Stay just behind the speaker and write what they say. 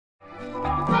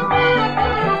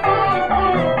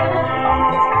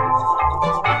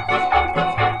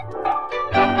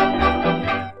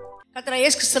கர்த்தர்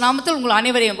இயேசு கிறிஸ்து நாமத்தில் உங்கள்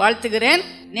அனைவரையும் வாழ்த்துகிறேன்.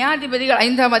 நியாயாதிபதிகள்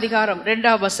 5ஆம் அதிகாரம்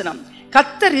 2ஆம் வசனம்.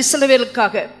 கர்த்தர்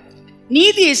இஸ்ரவேலுக்காக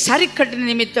நீதியை சரிக்கட்டின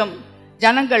நிமித்தம்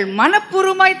ஜனங்கள்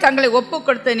மனப்பூர்வமாய் தங்களை ஒப்பு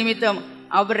கொடுத்த நிமித்தம்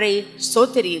அவரை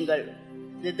ஸ்தோத்திரியுங்கள்.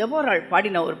 இது தெபோராள்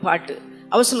பாடின ஒரு பாட்டு.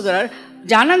 அவர் சொல்கிறார்,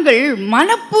 ஜனங்கள்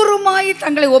மனப்பூர்வமாய்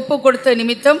தங்களை ஒப்பு கொடுத்த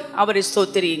நிமித்தம் அவரை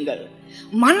ஸ்தோத்திரியுங்கள்.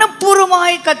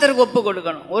 மனப்பூர்வமாய் கர்த்தருக்கு ஒப்பு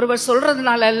கொடுக்கணும். ஒருவர்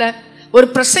சொல்றதுனால அல்ல, ஒரு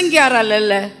பிரசங்கியாரால்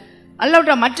அல்ல,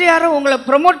 அல்ல மற்ற யாரும் உங்களை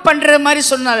ப்ரொமோட் பண்ற மாதிரி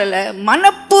சொன்னால,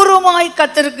 மனப்பூர்வமாய்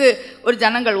கர்த்தருக்கு ஒரு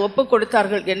ஜனங்கள் ஒப்பு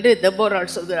கொடுத்தார்கள் என்று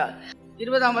தெபோராள் சொல்கிறார்.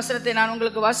 20ஆம் வசனத்தை நான்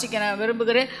உங்களுக்கு வாசிக்க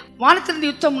விரும்புகிறேன்.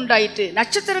 வானத்திலிருந்து யுத்தம் உண்டாயிற்று,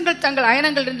 நட்சத்திரங்கள் தங்கள்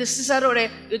அயனங்கள் இருந்து சிசாரோட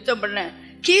யுத்தம் பண்ண,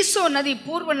 கீசோ நதி,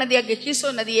 பூர்வ நதியாகிய கீசோ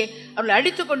நதியை அவளை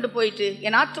அடித்து கொண்டு போயிட்டு,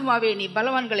 என் ஆத்துமாவே நீ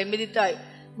பலவான்களை மிதித்தாய்.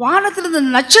 வானத்திலிருந்து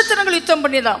நட்சத்திரங்கள் யுத்தம்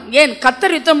பண்ணியதாம். ஏன்?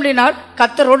 கர்த்தர் யுத்தம் பண்ணினார்,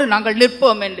 கர்த்தரோடு நாங்கள்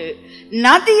நிற்போம் என்று.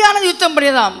 நதியானது யுத்தம்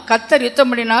பண்ணியதாம், கர்த்தர்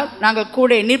யுத்தம் பண்ணினார், நாங்கள்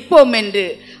கூட நிற்போம் என்று.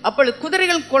 அப்பொழுது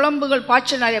குதிரைகள் குழம்புகள்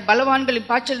பாய்ச்சலினாலே, பலவான்களின்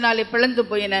பாய்ச்சலினாலே பிளந்து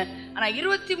போயின. ஆனால்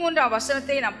 23ஆம்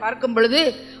வசனத்தை நாம் பார்க்கும் பொழுது,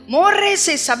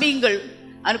 மோரேசை சபியுங்கள்,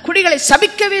 அந்த குடிகளை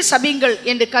சபிக்கவே சபியுங்கள்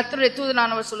என்று கர்த்தருடைய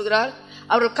தூதனானவர் சொல்கிறார்.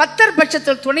 அவர்கள் கர்த்தர்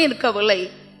பட்சத்தில் துணை நிற்கவில்லை,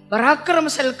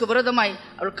 பராக்கிரமசாலிக்கு விரோதமாய்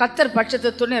அவர்கள் கர்த்தர்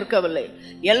பட்சத்தில் துணை இருக்கவில்லை.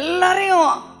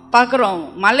 எல்லாரையும் பார்க்குறோம்.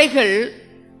 மலைகள்,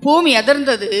 பூமி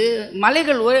அதிர்ந்தது,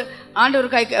 மலைகள்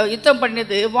ஆண்டவருக்காக யுத்தம்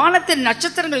பண்ணியது, வானத்தின்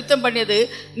நட்சத்திரங்கள் யுத்தம் பண்ணியது,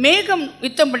 மேகம்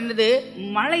யுத்தம் பண்ணியது,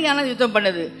 மழையானது யுத்தம்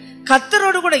பண்ணது.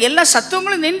 கர்த்தரோடு கூட எல்லா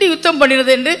சத்துவங்களும் நின்று யுத்தம்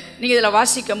பண்ணினது என்று நீங்கள் இதில்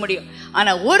வாசிக்க முடியும்.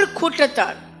 ஆனால் ஒரு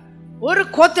கூட்டத்தார், ஒரு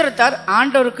கோத்திரத்தார்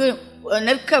ஆண்டவருக்கு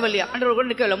நிற்கவில்லை, ஆண்டவர் கூட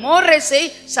நிற்கவில்லை. மோரேசை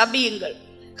சபியுங்கள்,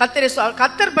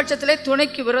 கர்த்தர் பட்சத்திலே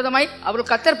துணைக்கு விரோதமாய் அவர்கள்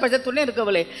கர்த்தர் பட்சத்தில் துணை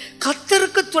இருக்கவில்லை.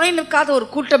 கர்த்தருக்கு துணை நிற்காத ஒரு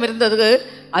கூட்டம் இருந்தது,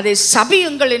 அதை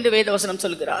சபியுங்கள் என்று வேதவசனம்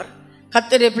சொல்கிறார்.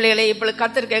 கர்த்தருடைய பிள்ளைகளை இப்பொழுது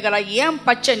கர்த்தர் கேட்கிறார், ஏன்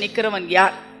பச்சை நிற்கிறவன்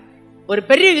யார்? ஒரு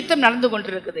பெரிய யுத்தம் நடந்து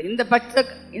கொண்டிருக்குது.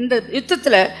 இந்த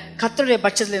யுத்தத்தில் கர்த்தருடைய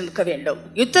பட்சத்தில் நிற்க வேண்டும்.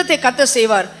 யுத்தத்தை கர்த்தர்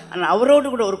செய்வார், ஆனால் அவரோடு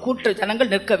கூட ஒரு கூட்ட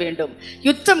ஜனங்கள் நிற்க வேண்டும்.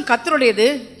 யுத்தம் கர்த்தருடையது,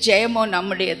 ஜெயமோ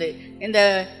நம்முடையது. இந்த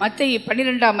மத்தேயு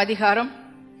 12ஆம் அதிகாரம்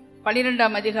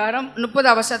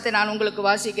 30ஆம் வசனத்தை நான் உங்களுக்கு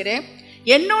வாசிக்கிறேன்.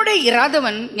 என்னோட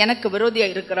இராதவன் எனக்கு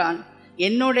விரோதியாக இருக்கிறான்,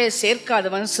 என்னோட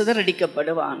சேர்க்காதவன்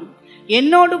சிதறடிக்கப்படுவான்.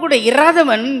 என்னோடு கூட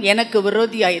இராதவன் எனக்கு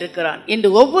விரோதியாக இருக்கிறான் என்று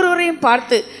ஒவ்வொருவரையும்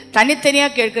பார்த்து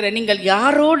தனித்தனியாக கேட்கிறேன். நீங்கள்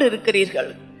யாரோடு இருக்கிறீர்கள்?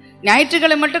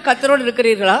 ஞாயிற்றுக்கிழமை மட்டும் கர்த்தரோடு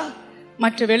இருக்கிறீர்களா?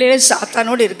 மற்ற வேளையிலே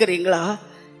சாத்தானோடு இருக்கிறீங்களா?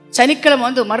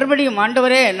 சனிக்கிழமை மறுபடியும்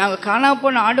ஆண்டவரே நாங்கள் காணா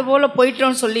போன ஆடு போல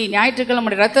போயிட்டோம்னு சொல்லி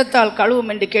ஞாயிற்றுக்கிழமை ரத்தத்தால்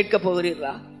கழுவும் என்று கேட்க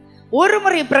போகிறீர்களா? ஒரு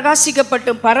முறை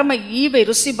பிரகாசிக்கப்பட்டும் பரம ஈவை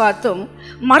ருசி பார்த்தும்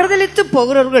மறுதளித்து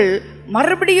போகிறவர்கள்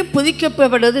மறுபடியும்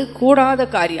புதிக்கப்படுவது கூடாத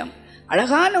காரியம்.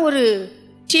 அழகான ஒரு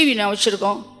டிவி நான்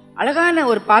வச்சுருக்கோம், அழகான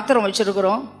ஒரு பாத்திரம்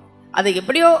வச்சுருக்கிறோம். அதை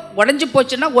எப்படியோ உடஞ்சி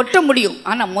போச்சுன்னா ஒட்ட முடியும்,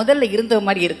 ஆனால் முதல்ல இருந்த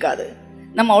மாதிரி இருக்காது.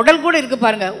 நம்ம உடல் கூட இருக்கு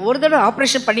பாருங்க, ஒரு தடவை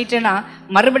ஆப்ரேஷன் பண்ணிட்டேன்னா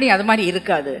மறுபடியும் அது மாதிரி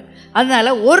இருக்காது.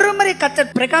 அதனால ஒரு முறை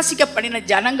கர்த்தர் பிரகாசிக்க பண்ணின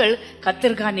ஜனங்கள்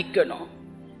கர்த்தருக்காக நிற்கணும்,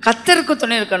 கர்த்தருக்கு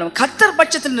துணை இருக்கணும், கர்த்தர்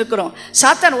பட்சத்தில் நிற்கிறோம்.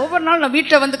 சாத்தான் ஒவ்வொரு நாள் நான்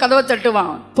வீட்டை கதவை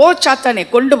தட்டுவான், போ சாத்தானே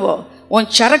கொண்டு போ, உன்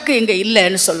சரக்கு இங்கே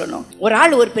இல்லைன்னு சொல்லணும். ஒரு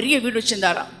ஆள் ஒரு பெரிய வீடு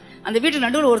வச்சிருந்தாராம். அந்த வீட்டு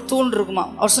நடுவில் ஒரு தூண் இருக்குமா.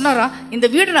 அவர் சொன்னாராம், இந்த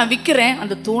வீடு நான் விற்கிறேன்,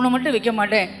 அந்த தூணை மட்டும் விற்க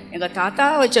மாட்டேன், எங்கள் தாத்தா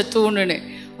வச்ச தூணுன்னு.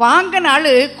 வாங்கின ஆள்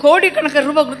கோடிக்கணக்கான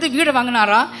ரூபாய் கொடுத்து வீடை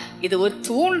வாங்கினாராம். இது ஒரு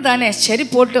தூண் தானே, சரி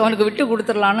போட்டு அவனுக்கு விட்டு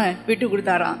கொடுத்துடலான்னு விட்டு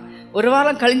கொடுத்தாராம். ஒரு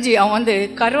வாரம் கழிஞ்சு அவன்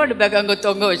கருவாடு பேக் அங்கே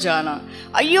தொங்க வச்சானா.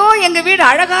 ஐயோ எங்கள் வீடு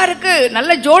அழகாக இருக்குது,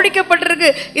 நல்லா ஜோடிக்கப்பட்டிருக்கு,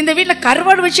 இந்த வீட்டில்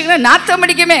கருவாடு வச்சுக்கணும், நாத்தம்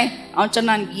அடிக்குமே. அவன்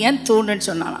சொன்னான், ஏன் தூணுன்னு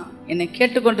சொன்னானா. என்னை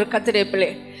கேட்டுக்கொண்டு கர்த்தருடைய பிள்ளை,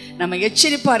 நம்ம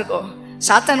எச்சரிப்பாக இருக்கோம்.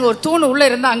 சாத்தானுக்கு ஒரு தூண் உள்ளே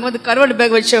இருந்தால் அங்கே கருவாடு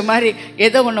பேக் வச்ச மாதிரி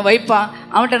ஏதோ ஒன்று வைப்பான்.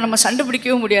 அவன்கிட்ட நம்ம சண்டை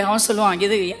பிடிக்கவும் முடியாது. அவன் சொல்லுவான்,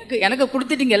 இது எனக்கு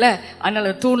கொடுத்துட்டீங்கல்ல,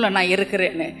 அதனால் தூணில் நான்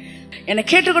இருக்கிறேன்னு. என்னை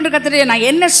கேட்டுக்கொண்டு கர்த்தரே, நான்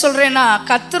என்ன சொல்கிறேன்னா,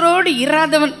 கர்த்தரோடு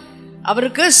இராதவன்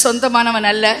அவருக்கு சொந்தமானவன்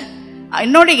அல்ல.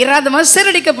 என்னோட இராதவன்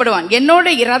சிறடிக்கப்படுவான். என்னோட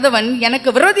இராதவன் எனக்கு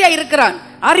விரோதியாக இருக்கிறான்.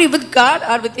 Are you with God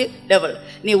R with டெவல்?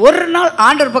 நீ ஒரு நாள்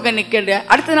ஆண்டவர் பக்கம் நிற்கிற,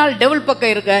 அடுத்த நாள் டெவல்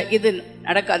பக்கம் இருக்க, இது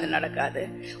நடக்காது.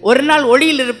 ஒரு நாள்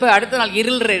ஒளியில் இருப்ப, அடுத்த நாள்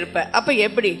இருளில் இருப்ப. அப்போ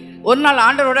எப்படி? ஒரு நாள்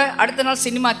ஆண்டரோட, அடுத்த நாள்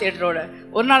சினிமா தியேட்டரோட,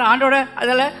 ஒரு நாள் ஆண்டோட,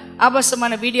 அதில்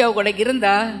ஆபாசமான வீடியோ கூட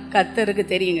இருந்தால் கர்த்தருக்கு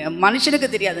தெரியுங்க, மனுஷனுக்கு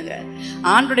தெரியாதுங்க.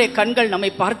 ஆண்டுடைய கண்கள்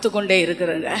நம்மை பார்த்து கொண்டே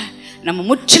இருக்கிறாங்க. நம்ம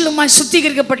முற்றிலுமாய்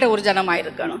சுத்திகரிக்கப்பட்ட ஒரு ஜனமாக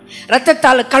இருக்கணும்.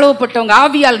 ரத்தத்தால் கழுவப்பட்டவங்க,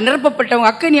 ஆவியால்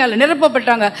நிரப்பப்பட்டவங்க, அக்கனியால்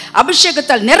நிரப்பப்பட்டவங்க,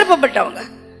 அபிஷேகத்தால் நிரப்பப்பட்டவங்க.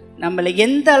 நம்மளை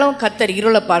எந்த அளவு கர்த்தர்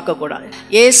இருளை பார்க்கக்கூடாது.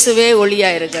 இயேசுவே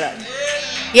ஒளியாக இருக்கிறார்.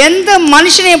 எந்த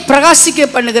மனுஷனையும் பிரகாசிக்க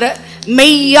பண்ணுகிற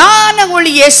மெய்யான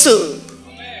ஒளி இயேசு.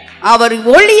 அவர்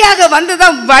ஒளியாக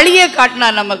வந்துதான் வழியை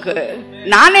காட்டினார் நமக்கு.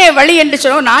 நானே வழி என்று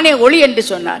சொன்னார், நானே ஒளி என்று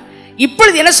சொன்னார்.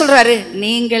 இப்பொழுது என்ன சொல்றாரு?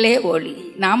 நீங்களே ஒளி.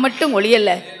 நான் மட்டும் ஒளி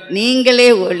அல்ல, நீங்களே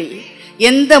ஒளி.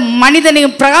 எந்த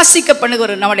மனிதனையும் பிரகாசிக்க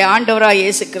பண்ணுகிற நம்முடைய ஆண்டவராக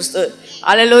இயேசு கிறிஸ்து.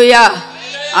 அல்லேலூயா,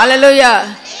 அல்லேலூயா.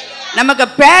 நமக்கு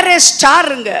பேரே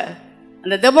ஸ்டாருங்க.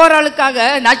 அந்த தெபோராளுக்காக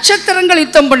நட்சத்திரங்கள்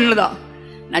யுத்தம் பண்ணுதான்.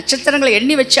 நட்சத்திரங்களை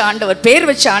எண்ணி வச்ச ஆண்டவர், பேர்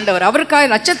வச்ச ஆண்டவர், அவருக்காக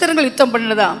நட்சத்திரங்கள் யுத்தம்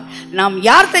பண்ணுதான். நாம்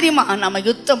யார் தெரியுமா? நம்ம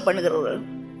யுத்தம் பண்ணுகிறவர்கள்,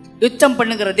 யுத்தம்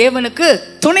பண்ணுகிற தேவனுக்கு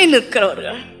துணை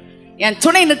நிற்கிறவர்கள். என்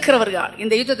துணை நிற்கிறவர்கள்,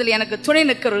 இந்த யுத்தத்தில் எனக்கு துணை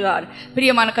நிற்கிறவர்கள்.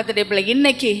 பிரியமான கர்த்தருடைய பிள்ளை,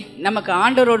 இன்னைக்கு நமக்கு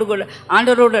ஆண்டவரோடு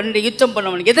யுத்தம் பண்ண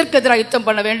வேண்டும். எதற்கு எதிராக யுத்தம்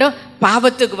பண்ண வேண்டும்?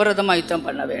 பாவத்துக்கு விரோதமாக யுத்தம்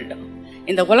பண்ண வேண்டும்.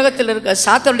 இந்த உலகத்தில் இருக்க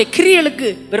சாத்தானுடைய கிரியைகளுக்கு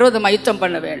விரோதமாக யுத்தம்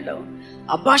பண்ண வேண்டும்.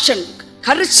 அபாஷன்,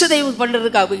 கருச்சிதைவு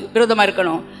பண்றதுக்காக விரோதமா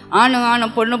இருக்கணும்.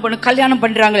 ஆணும் பொண்ணு கல்யாணம்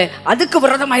பண்றாங்களே, அதுக்கு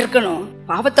விரோதமா இருக்கணும்.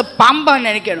 பாவத்தை பாம்பா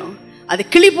நினைக்கணும். அது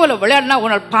கிளி போல விளையாடினா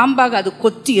உன்னால் பாம்பாக அது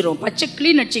கொத்திரும். பச்சை கிளி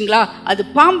நடிச்சிங்களா, அது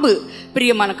பாம்பு.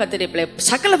 பிரியமான கர்த்தருடைய பிள்ளை,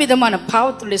 சகல விதமான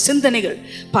பாவத்துடைய சிந்தனைகள்,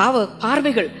 பாவ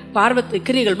பார்வைகள், பார்வத்து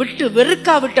கிரியைகள் விட்டு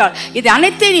வெறுக்காவிட்டால், இது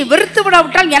அனைத்தையும் நீ வெறுத்து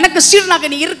விடாவிட்டால் எனக்கு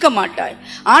சீடனாக நீ இருக்க மாட்டாய்.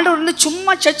 ஆண்டவர்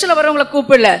சும்மா சர்ச்சில் வரவங்களை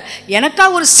கூப்பிடல,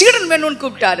 எனக்காக ஒரு சீடன் வேணும்னு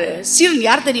கூப்பிட்டாரு. சீடன்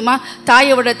யார் தெரியுமா?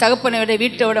 தாயை விட, தகப்பனை விட,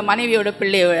 வீட்டை விட, மனைவியோட,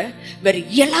 பிள்ளையை விட, வேறு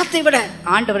எல்லாத்தையும் விட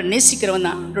ஆண்டவரை நேசிக்கிறவன்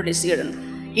தான் அவருடைய சீடன்.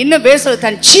 இன்னும் பேசுறது,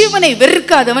 தன் ஜீவனை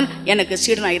வெறுக்காதவன் எனக்கு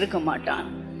சீடனா இருக்க மாட்டான்.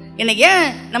 இன்னைக்கு ஏன்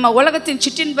நம்ம உலகத்தின்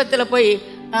சிற்றின்பத்தில் போய்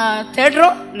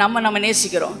தேடுறோம்? நம்ம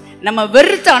நேசிக்கிறோம். நம்ம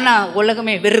வெறுத்தானா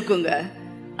உலகமே வெறுக்குங்க.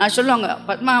 நான் சொல்லுவாங்க,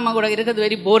 பத்மா அம்மா கூட இருக்கிறது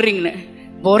வெரி போரிங்னு.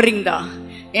 போரிங் தான்.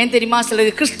 ஏன் தெரியுமா?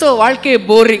 சிலது கிறிஸ்தவ வாழ்க்கையே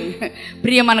போரிங்.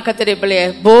 பிரியமான கர்த்தருடைய பிள்ளையே,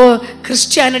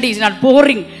 Christianity is not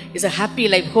boring, is a happy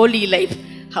life, Holi life,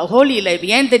 Holi life.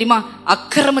 ஏன் தெரியுமா?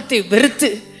 அக்கிரமத்தை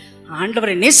வெறுத்து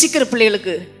ஆண்டவரை நேசிக்கிற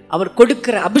பிள்ளைகளுக்கு அவர்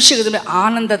கொடுக்கிற அபிஷேகமே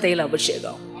ஆனந்த தைல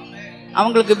அபிஷேகம்.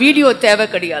 அவங்களுக்கு வீடியோ தேவை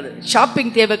கிடையாது,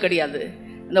 ஷாப்பிங் தேவை கிடையாது,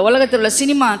 இந்த உலகத்தில் உள்ள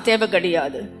சினிமா தேவை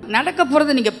கிடையாது. நடக்க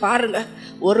போகிறது நீங்கள் பாருங்க.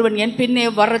 ஒருவன் என் பின்னே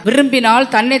வர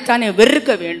விரும்பினால் தன்னைத்தானே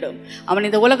வெறுக்க வேண்டும். அவன்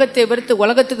இந்த உலகத்தை வெறுத்து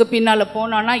உலகத்துக்கு பின்னால்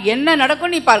போனான்னா என்ன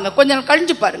நடக்கும் நீ பாருங்க. கொஞ்ச நாள்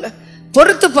கழிஞ்சு பாருங்க,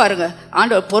 பொறுத்து பாருங்க.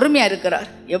 ஆண்டவர் பொறுமையாக இருக்கிறார்.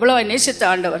 எவ்வளோ நேசித்த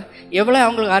ஆண்டவர், எவ்வளோ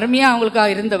அவங்களுக்கு அருமையாக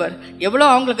அவங்களுக்காக இருந்தவர், எவ்வளோ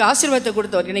அவங்களுக்கு ஆசீர்வாதத்தை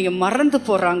கொடுத்தவர். இன்னைக்கு மறந்து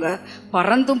போடுறாங்க,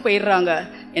 பறந்தும் போயிடுறாங்க.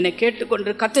 என்னை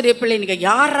கேட்டுக்கொண்டு கர்த்தருடைய பிள்ளை, நீங்கள்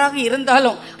யாராக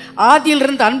இருந்தாலும்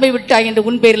ஆதியிலிருந்து அன்பை விட்டாய் என்று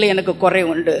உன் பேரில் எனக்கு குறை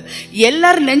உண்டு.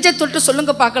 எல்லாரும் நெஞ்சை தொட்டு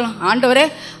சொல்லுங்க பார்க்கலாம், ஆண்டவரே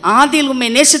ஆதியில் உண்மை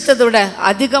நேசித்ததை விட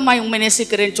அதிகமாய் உண்மை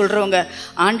நேசிக்கிறேன்னு சொல்கிறவங்க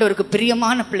ஆண்டவருக்கு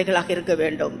பிரியமான பிள்ளைகளாக இருக்க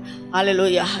வேண்டும்.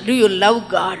 அல்லேலூயா. To you love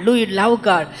God? To you love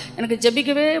God? எனக்கு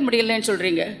ஜெபிக்கவே முடியலன்னு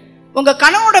சொல்கிறீங்க. உங்கள்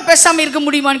கணவனோட பேசாமல் இருக்க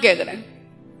முடியுமான்னு கேட்குறேன்.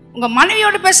 உங்கள்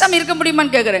மனைவியோட பேசாமல் இருக்க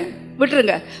முடியுமான்னு கேட்குறேன்.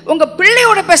 விட்டுருங்க. உங்கள்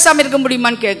பிள்ளையோட பேசாமல் இருக்க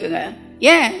முடியுமான்னு கேட்குங்க.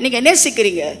 ஏன்? நீங்கள்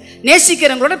நேசிக்கிறீங்க.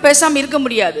 நேசிக்கிறவங்களோட பேசாமல் இருக்க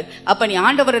முடியாது. அப்போ நீ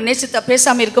ஆண்டவரை நேசித்தா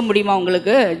பேசாமல் இருக்க முடியுமா?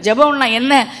 உங்களுக்கு ஜெபம்னா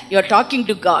என்ன? You are talking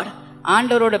to God.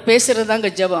 ஆண்டவரோட பேசுகிறது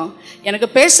தாங்க ஜெபம். எனக்கு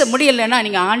பேச முடியலைன்னா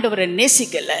நீங்கள் ஆண்டவரை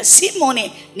நேசிக்கலை. சீமோனே,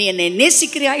 நீ என்னை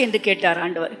நேசிக்கிறியா என்று கேட்டார்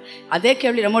ஆண்டவர். அதே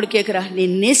கேள்வி நம்மோடு கேட்குறா, நீ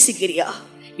நேசிக்கிறியா?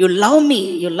 You love me,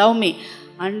 you love me.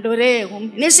 ஆண்டவரே,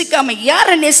 நேசிக்காம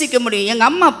யாரை நேசிக்க முடியும்? எங்கள்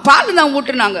அம்மா பால் தான்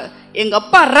ஊட்டுனாங்க, எங்கள்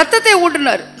அப்பா ரத்தத்தை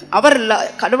ஊட்டுனார், அவர் இல்லை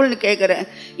கடவுள்னு கேட்குறேன்.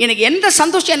 எனக்கு எந்த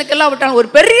சந்தோஷம் எனக்கு எல்லாம் விட்டாலும் ஒரு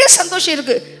பெரிய சந்தோஷம்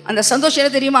இருக்குது. அந்த சந்தோஷம்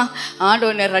என்ன தெரியுமா?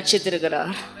 ஆண்டவர்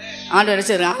ரட்சித்திருக்கிறார். ஆண்டவர்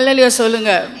ரட்சித்திருக்கிறார். அல்லேலூயா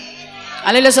சொல்லுங்க,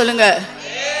 அல்லேலூயா சொல்லுங்க.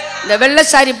 இந்த வெள்ளை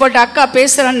சாரி போட்டு அக்கா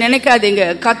பேசுகிறான்னு நினைக்காதீங்க.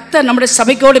 கர்த்தர் நம்முடைய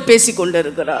சபைக்கோடு பேசி கொண்டு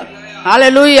இருக்கிறார்.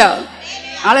 அல்லேலூயா,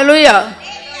 அல்லேலூயா.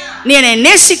 நீ என்னை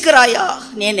நேசிக்கிறாயா?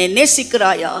 நீ என்னை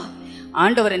நேசிக்கிறாயா?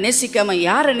 ஆண்டவரை நேசிக்காம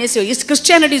யாரை நேசி? Is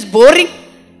Christianity is boring?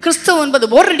 கிறிஸ்தவம் என்பது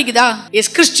போர் அடிக்குதா?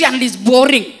 Is Christianity is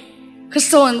boring?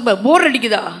 கிறிஸ்தவம் என்பது போர்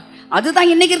அடிக்குதா?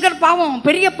 அதுதான் இன்னைக்கு இருக்கிற பாவம்,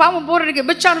 பெரிய பாவம். போர் அடிக்க.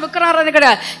 விபச்சாரம் விற்கிறாரே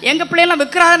கிடையாது. எங்கள் பிள்ளைலாம்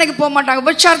விற்கிறாரனைக்கு போக மாட்டாங்க,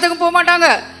 விபச்சாரத்துக்கும் போக மாட்டாங்க.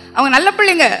 அவங்க நல்ல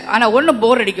பிள்ளைங்க. ஆனால் ஒன்று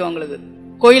போர் அடிக்கும் அவங்களுக்கு.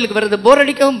 கோயிலுக்கு வர்றது போர்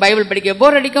அடிக்கும், பைபிள் படிக்க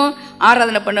போர் அடிக்கும்,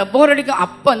 ஆராதனை பண்ண போர் அடிக்கும்.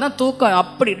 அப்போ தான் தூக்கம்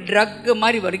அப்படி ட்ரக்கு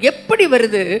மாதிரி வரும். எப்படி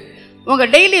வருது? உங்கள்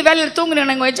டெய்லி வேலையில் தூங்குன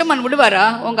உங்கள் எஜமான் விடுவாரா?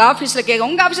 உங்கள் ஆஃபீஸில்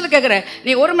உங்கள் ஆஃபீஸில் கேட்குறேன்,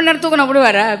 நீ 1 மணி நேரம் தூங்கினா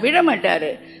விடுவாரா? விட மாட்டார்.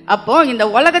 அப்போது இந்த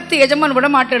உலகத்து எஜமான் விட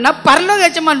மாட்டேன்னா பரலோக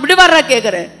எஜமான் விடுவாரா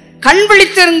கேட்குறேன். கண்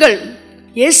விழித்திருங்கள்,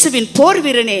 இயேசுவின் போர்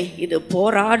வீரனே, இது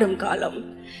போராடும் காலம்.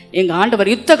 எங்கள்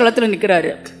ஆண்டவர் யுத்த களத்தில்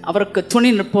நிற்கிறாரு. அவருக்கு துணை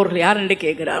நிற்போர் யார் என்று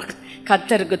கேட்கிறார்.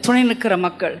 கர்த்தருக்கு துணை நிற்கிற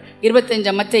மக்கள்.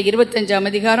 25 25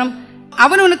 அதிகாரம்.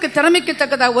 அவனுக்கு திறமைக்கு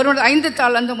தக்கதாக ஒருவன் 5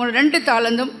 தாளந்தும் 2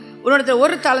 தாளந்தும் உன்னிடத்தில்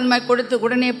 1 தாளந்தாய் கொடுத்து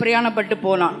உடனே பிரயாணப்பட்டு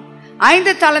போனான்.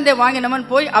 5 தாளந்தை வாங்கினவன்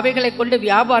போய் அவைகளை கொண்டு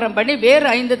வியாபாரம் பண்ணி வேறு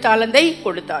 5 தாளந்தை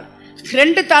கொடுத்தான்.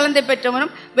 2 தாளந்தை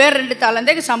பெற்றவனும் வேறு 2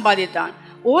 தாளந்தை சம்பாதித்தான்.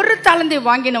 1 தாளந்தை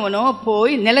வாங்கினவனோ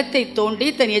போய் நிலத்தை தோண்டி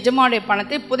தன் எஜமானுடைய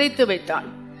பணத்தை புதைத்து வைத்தான்.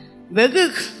 வெகு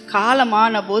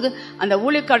காலமான போது அந்த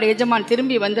ஊழியக்கார எஜமான்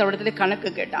திரும்பி வந்து அவரிடத்துல கணக்கு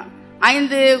கேட்டான்.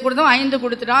 5 கொடுத்தோம், 5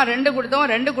 கொடுத்துட்டான், 2 கொடுத்தோம்,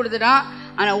 2 கொடுத்துட்டான்.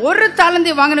 ஆனால் ஒரு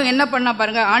தாளந்தை வாங்கினவங்க என்ன பண்ணா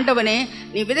பாருங்க, ஆண்டவனே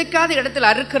நீ விதைக்காத இடத்துல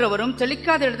அறுக்கிறவரும்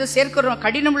தெளிக்காத இடத்துல சேர்க்கிறவரும்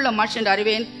கடினமுள்ள மாஷ் என்று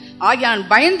அறிவேன் ஆகிய நான்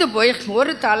பயந்து போய்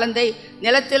ஒரு தாளந்தை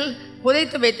நிலத்தில்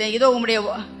புதைத்து வைத்தேன், இதோ உம்முடைய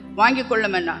வாங்கி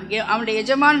கொள்ளும் என்ன. அவனுடைய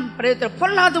எஜமான் பிரயத்தில்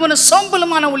பொல்லாதவனு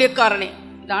சோம்பலுமான ஊழியக்காரனே,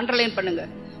 இதை அண்டர்லைன் பண்ணுங்க,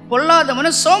 பொல்லாதவனு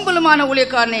சோம்பலுமான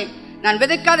ஊழியக்காரனே, நான்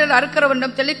விதைக்காத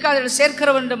அறுக்கிறவன்றும் தெளிக்காத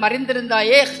சேர்க்கிறவன்றும்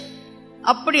அறிந்திருந்தாயே,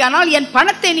 அப்படியானால் என்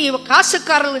பணத்தை நீ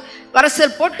காசுக்காரர்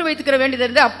வரசல் போட்டு வைத்துக்கிற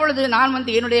வேண்டியது, அப்பொழுது நான்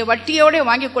என்னுடைய வட்டியோட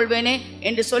வாங்கிக் கொள்வேனே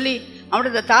என்று சொல்லி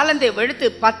அவனுடைய தாளந்தை எடுத்து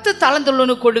 10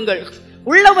 தாளந்துள்ளவனுக்கு கொடுங்கள்,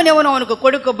 உள்ளவன் எவனும் அவனுக்கு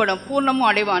கொடுக்கப்படும், பூர்ணமும்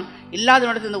அடைவான்,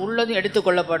 இல்லாதவனுக்கு இந்த உள்ளதும்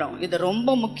எடுத்துக்கொள்ளப்படும். இது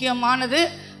ரொம்ப முக்கியமானது,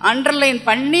 அண்டர்லைன்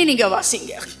பண்ணி நீங்க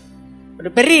வாசிங்க. ஒரு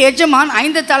பெரிய எஜமான்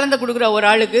 5 தாளந்தை கொடுக்குற ஒரு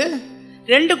ஆளுக்கு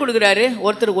 2 கொடுக்குறாரு,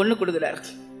 ஒருத்தர் 1 கொடுக்குறாரு.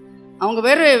 அவங்க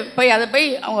வேறு போய் அதை போய்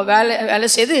அவங்க வேலை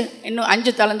செய்து இன்னும்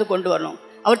 5 தாளந்து கொண்டு வரணும்.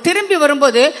 அவர் திரும்பி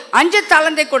வரும்போது 5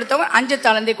 தாளந்தை கொடுத்தவன் 5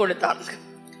 தாளந்தை கொடுத்தான்,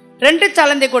 2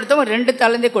 தாளந்தை கொடுத்தவன் 2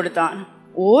 தாளந்தை கொடுத்தான்,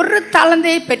 1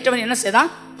 தாளந்தை பெற்றவன் என்ன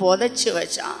செய்தான், புதைச்சு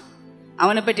வச்சான்.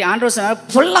 அவனை பற்றி ஆண்டவர் சொன்னார்,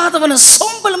 பொல்லாதவனு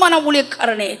சோம்பலுமான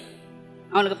ஊழியக்காரனே.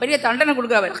 அவனுக்கு பெரிய தண்டனை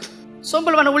கொடுக்குறவன்,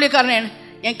 சோம்பலுமான ஊழியக்காரனே,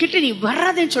 என்கிட்ட நீ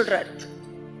வராதேன்னு சொல்றாரு.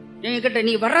 என்கிட்ட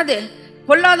நீ வராதே,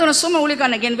 பொல்லாதவன் சோம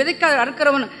ஊழியக்காரன், என் விதைக்காத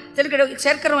அறுக்கிறவன்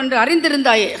சேர்க்கிறவன் என்று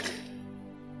அறிந்திருந்தாயே.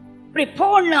 இப்படி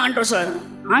போன்னு ஆண்டவர் சொல்றாரு.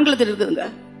 ஆங்கிலத்தில் இருக்குதுங்க,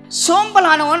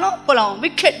 சோம்பலானவனும் போலாம்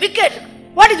wicket wicket.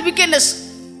 What is wickedness?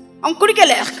 அவன்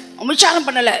குடிக்கல, அவன் விசாரம்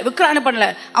பண்ணல, விக்கிரானம் பண்ணல,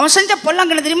 அவன் செஞ்ச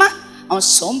பொல்லாங்கன்னு தெரியுமா, அவன்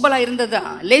சோம்பலா இருந்ததான்.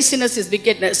 Laziness is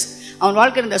wickedness. அவன்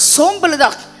வாழ்க்கை இருந்த சோம்பல்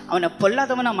தான் அவனை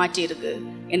பொல்லாதவனா மாற்றி இருக்கு.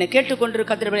 என்னை கேட்டுக்கொண்டு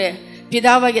கத்திரவே,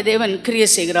 பிதாவாகிய தேவன் கிரியை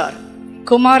செய்கிறார்,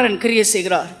 குமாரன் கிரியை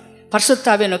செய்கிறார்,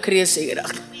 பரிசுத்தாவியன் கிரியை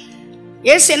செய்கிறார்.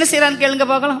 ஏசு என்ன செய்யறான்னு கேளுங்க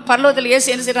பார்க்கலாம். பரலோகத்தில் ஏசு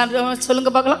என்ன செய்யறான்னு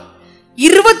சொல்லுங்க பார்க்கலாம்.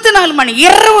 24 மணி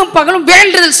இரவும் பகலும்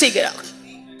வேண்டுதல் செய்கிறார்.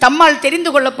 தம்மால் தெரிந்து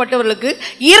கொள்ளப்பட்டவர்களுக்கு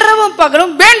இரவும்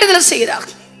பகலும் வேண்டுதல் செய்கிறார்.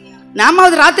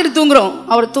 நாமாவது ராத்திரி தூங்குறோம்,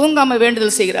 அவர் தூங்காம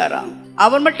வேண்டுதல் செய்கிறாராம்.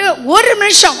 அவர் மட்டும் ஒரு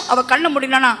நிமிஷம் அவர் கண்ண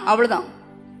முடியலனா அவ்வளவுதான்,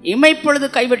 இமைப்பொழுது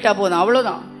கைவிட்டா போதும்,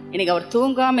 அவ்வளவுதான். இன்னைக்கு அவர்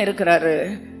தூங்காம இருக்கிறாரு.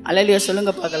 அல்லேலூயா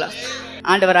சொல்லுங்க பார்க்கலாம்.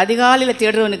 ஆண்டவர் அதிகாலையில்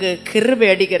தேடுறவனுக்கு கிருபை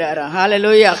அடிக்கிறாரா.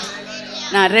 ஹல்லேலூயா.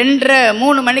 நான்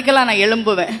 2:30-3 மணிக்கெல்லாம் நான்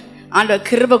எழும்புவேன். ஆண்டவர்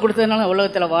கிருபை கொடுத்ததுனால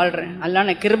உலகத்தில் வாழ்கிறேன். அல்ல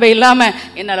நான் கிருபை இல்லாமல்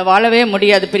என்னால் வாழவே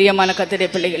முடியாது. பிரியமான கர்த்தருடைய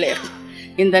பிள்ளைகளே,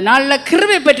 இந்த நாளில்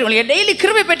கிருபை பெற்றுங்களே, டெய்லி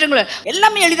கிருபை பெற்றுங்களே,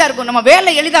 எல்லாமே எளிதாக இருக்கும். நம்ம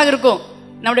வேலை எளிதாக இருக்கும்,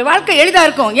 நம்முடைய வாழ்க்கை எளிதாக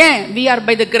இருக்கும். ஏன்? we are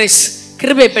by the grace.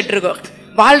 கிருபை பெற்றிருக்கோம்.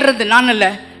 வாழ்றது நான்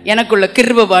இல்லை, எனக்குள்ள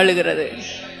கிருபை வாழுகிறது.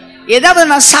 ஏதாவது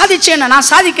நான் சாதிச்சேன்னா, நான்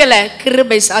சாதிக்கல,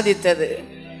 கிருபை சாதித்தது.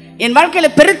 என் வாழ்க்கையில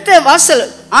பெருத்த வாசல்,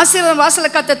 ஆசீர்வாத வாசலை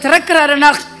காத்த திறக்கிறாருன்னா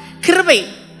கிருபை.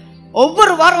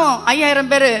 ஒவ்வொரு வாரம் 5000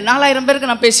 பேர் 4000 பேருக்கு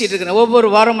நான் பேசிட்டு இருக்கிறேன். ஒவ்வொரு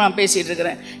வாரமும் நான் பேசிட்டு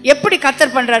இருக்கிறேன். எப்படி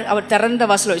கத்தர் பண்றாரு? அவர் திறந்த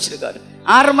வாசலை வச்சிருக்காரு.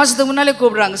 6 மாசத்துக்கு முன்னாலே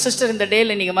கூப்பிடுறாங்க, சிஸ்டர் இந்த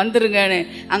டேல நீங்க வந்துருங்கன்னு.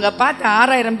 அங்க பார்த்து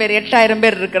 6000 பேர் 8000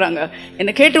 பேர் இருக்கிறாங்க.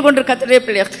 என்னை கேட்டுக்கொண்டு கத்தருடைய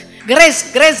பிள்ளையார். கிரேஸ்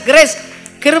கிரேஸ் கிரேஸ்,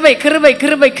 கிருபை கிருபை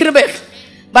கிருபை கிருபை.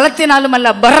 பலத்தினாலும் அல்ல,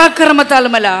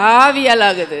 பராக்கிரமத்தாலும் அல்ல, ஆவியால்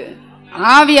ஆகுது,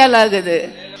 ஆவியால் ஆகுது.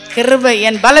 கிருபை.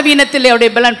 என் பலவீனத்தில்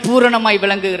அவருடைய பலன் பூரணமாய்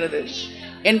விளங்குகிறது.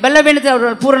 என் பலவீனத்தில்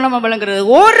அவருடைய பூரணமாக விளங்குகிறது.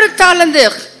 ஒரு தாளந்து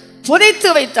புதைத்து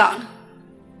வைத்தான்.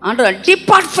 ஆண்டவர்,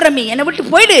 டிபார்ட் ஃப்ரம் மீ, என்னை விட்டு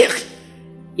போயிடு.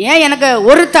 ஏன் எனக்கு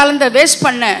ஒரு தாளந்தை வேஸ்ட்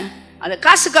பண்ண? அந்த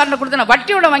காசுக்காரனை கொடுத்து நான்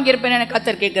வட்டியோட வாங்கியிருப்பேன் எனக்கு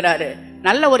கர்த்தர் கேட்கிறாரு.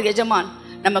 நல்ல ஒரு எஜமான்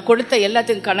நம்ம கொடுத்த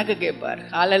எல்லாத்துக்கும் கணக்கு கேட்பார்.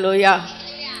 ஹல்லேலூயா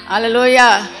ஹல்லேலூயா.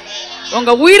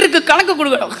 உங்க உயிருக்கு கணக்கு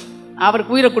கொடுக்கணும்.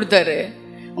 அவருக்கு உயிரை கொடுத்தாரு.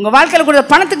 உங்க வாழ்க்கையில் கொடுத்த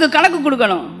பணத்துக்கு கணக்கு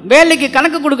கொடுக்கணும், வேலைக்கு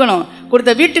கணக்கு கொடுக்கணும்,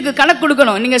 கொடுத்த வீட்டுக்கு கணக்கு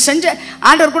கொடுக்கணும், நீங்க செஞ்ச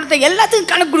ஆண்டவர் கொடுத்த எல்லாத்துக்கும்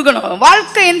கணக்கு கொடுக்கணும்.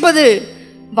 வாழ்க்கை என்பது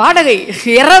வாடகை,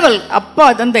 இரவல். அப்பா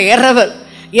தந்த இரவல்.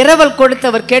 இரவல்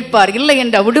கொடுத்தவர் கேட்பார், இல்லை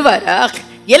என்றா விடுவாரா?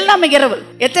 எல்லாமே இரவல்.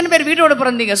 எத்தனை பேர் வீடோட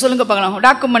பிறந்தீங்க சொல்லுங்க பார்க்கலாம்,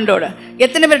 டாக்குமெண்டோட.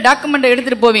 எத்தனை பேர் டாக்குமெண்ட்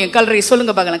எடுத்துட்டு போவீங்க கல்லறை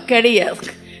சொல்லுங்க பார்க்கலாம். கிடையாது.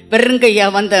 வெறுங்கையா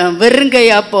வந்தேன்,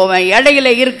 வெறுங்கையா போவேன். இடையில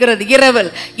இருக்கிறது இரவல்.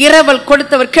 இரவல்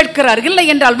கொடுத்தவர் கேட்கிறார், இல்லை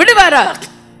என்றால் விடுவாரா?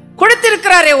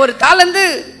 கொடுத்திருக்கிறாரே ஒரு தாளந்து,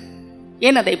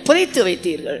 ஏன் அதை புதைத்து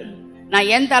வைத்தீர்கள்? நான்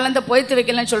என் தாளந்தை புதைத்து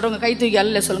வைக்கலன்னு சொல்றவங்க கை தூக்கி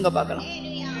அல்ல சொல்லுங்க பார்க்கலாம்.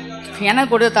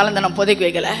 எனக்கு கொடுத்த தாளந்தை நான் புதைக்க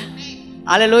வைக்கல.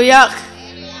 அல்லேலூயா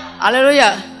அல்லேலூயா.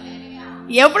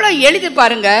 எவ்வளவு எழுதி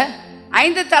பாருங்க.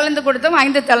 5 தாளந்து கொடுத்தவன்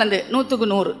 5 தாளந்து 100க்கு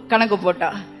 100 கணக்கு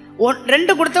போட்டா.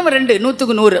 2 கொடுத்தவன் 2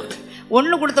 100க்கு 100.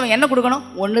 1 கொடுத்தவன் என்ன கொடுக்கணும்?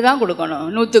 1 தான் கொடுக்கணும்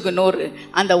 100க்கு 100.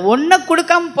 அந்த 1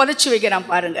 கொடுக்காம புதைச்சு வைக்கிறான்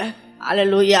பாருங்க.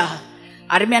 அல்லேலூயா.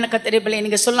 அருமையான கர்த்தருடைய பிள்ளையை,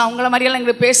 நீங்கள் சொல்லலாம், உங்களை மாதிரியெல்லாம்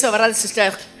எங்களுக்கு பேச வராது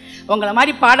சிஸ்டர், உங்களை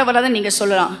மாதிரி பாட வராதுன்னு நீங்கள்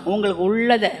சொல்லலாம். உங்களுக்கு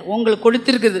உள்ளதை உங்களுக்கு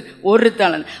கொடுத்துருக்குது ஒரு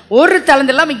தாளந்து. ஒரு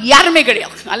தாளந்து இல்லாமல் யாருமே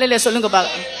கிடையாது. அல்லையா சொல்லுங்க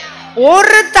பார்க்கலாம்.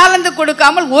 ஒரு தாளந்து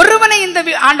கொடுக்காமல் ஒருவனை இந்த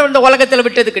ஆண்டவர் இந்த உலகத்தில்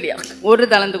விட்டது கிடையாது. ஒரு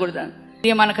தாளந்து கொடுத்தாங்க.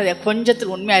 முக்கியமான கதையா.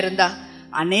 கொஞ்சத்தில் உண்மையாக இருந்தால்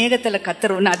அநேகத்தில்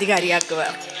கர்த்தர் ஒன்று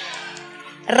அதிகாரியாக்குவார்.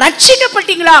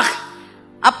 ரட்சிக்கப்பட்டீங்களா?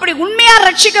 அப்படி உண்மையா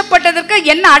ரட்சிக்கப்பட்டதற்கு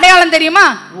என்ன அடையாளம் தெரியுமா?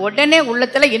 உடனே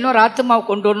உள்ளத்துல இன்னொரு ஆத்மாவை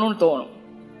கொண்டு வரணும்னு தோணும்.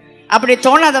 அப்படி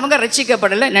தோணாதவங்க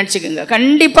ரட்சிக்கப்படலை நினைச்சுக்கோங்க,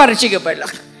 கண்டிப்பா ரட்சிக்கப்படல.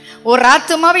 ஒரு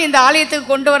ஆத்மாவை இந்த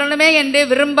ஆலயத்துக்கு கொண்டு வரணுமே என்று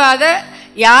விரும்பாத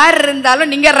யார்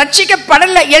இருந்தாலும் நீங்க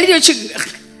ரட்சிக்கப்படலை எழுதி வச்சுக்கோங்க.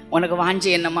 உனக்கு வாஞ்சி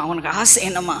என்னம்மா, உனக்கு ஆசை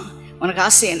என்னம்மா, உனக்கு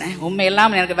ஆசை என்ன? உண்மை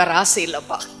இல்லாமல் எனக்கு வேற ஆசை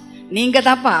இல்லைப்பா, நீங்க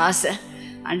தான்ப்பா ஆசை.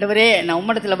 ஆண்டவரே, நான்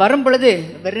உம்மிடத்துல வரும் பொழுது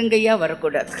வெறுங்கையா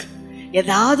வரக்கூடாது,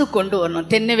 ஏதாவது கொண்டு வரணும்.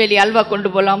 தென்னவேலி அல்வா கொண்டு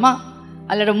போகலாமா,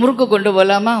 அல்லது முறுக்கு கொண்டு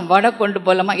போகலாமா, வடை கொண்டு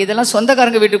போகலாமா? இதெல்லாம்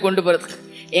சொந்தக்காரங்க வீட்டுக்கு கொண்டு போகிறது.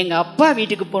 எங்கள் அப்பா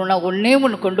வீட்டுக்கு போகணும்னா ஒன்றே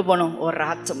ஒன்று கொண்டு போகணும், ஒரு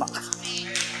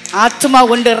ஆத்மா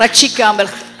ஒன்று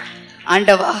ரட்சிக்காமல்.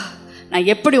 ஆண்டவா, நான்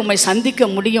எப்படி உண்மை சந்திக்க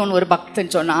முடியும்னு ஒரு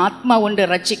பக்தன் சொன்னான். ஆத்மா ஒன்று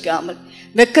ரட்சிக்காமல்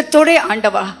வெக்கத்தோடே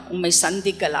ஆண்டவா உண்மை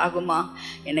சந்திக்கல் ஆகுமா?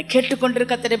 என்னை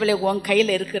கேட்டுக்கொண்டிருக்க திரைவிலே உன்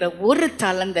கையில் இருக்கிற ஒரு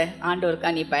தலந்தை ஆண்டவருக்கா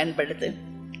நீ பயன்படுத்து.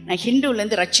 நான்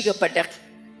ஹிந்துலேருந்து ரட்சிக்கப்பட்டேன்.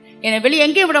 என்னை வெளியே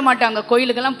எங்கேயும் விட மாட்டாங்க,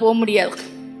 கோயிலுக்கெல்லாம் போக முடியாது.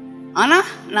 ஆனால்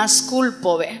நான் ஸ்கூல்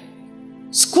போவேன்.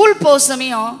 ஸ்கூல் போக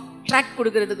சமயம் ட்ராக்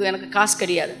கொடுக்கறதுக்கு எனக்கு காசு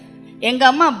கிடையாது. எங்கள்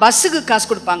அம்மா பஸ்ஸுக்கு காசு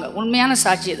கொடுப்பாங்க, உண்மையான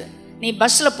சாட்சி இது. நீ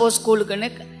பஸ்ஸில் போ ஸ்கூலுக்குன்னு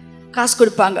காசு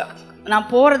கொடுப்பாங்க. நான்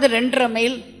போகிறது 2.5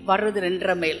 மைல், வர்றது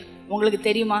 2.5 மைல். உங்களுக்கு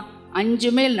தெரியுமா, 5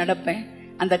 மைல் நடப்பேன்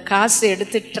அந்த காசு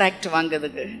எடுத்து டிராக்ட்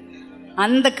வாங்கிறதுக்கு.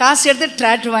 அந்த காசு எடுத்து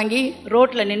டிராக்ட் வாங்கி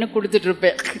ரோட்டில் நின்று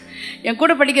கொடுத்துட்ருப்பேன். என்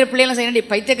கூட படிக்கிற பிள்ளைலாம் செய்ய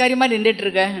பைத்தியக்காரி மாதிரி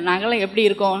நின்றுட்டுருக்க. நாங்களாம் எப்படி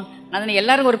இருக்கோம்? நான்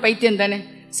எல்லாருக்கும் ஒரு பைத்தியம் தானே,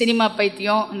 சினிமா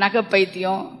பைத்தியம், நகை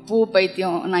பைத்தியம், பூ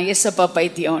பைத்தியம், நான் ஏசப்பா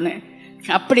பைத்தியம்னு.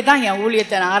 அப்படி தான் என்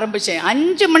ஊழியத்தை நான் ஆரம்பித்தேன்.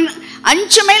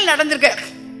 5 மைல் நடந்திருக்கேன்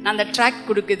நான் அந்த ட்ராக்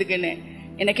கொடுக்குறதுக்குன்னு.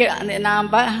 எனக்கு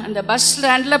அந்த பஸ்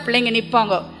ஸ்டாண்டில் பிள்ளைங்க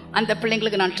நிற்பாங்க, அந்த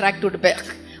பிள்ளைங்களுக்கு நான் ட்ராக் கொடுப்பேன்.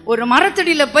 ஒரு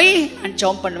மரத்தடியில் போய் நான்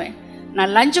ஜம்ப் பண்ணுவேன்.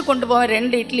 நான் லஞ்சு கொண்டு போவேன்,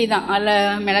 2 இட்லி தான்,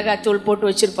 அதில் மிளகாத்தூள் போட்டு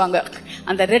வச்சுருப்பாங்க.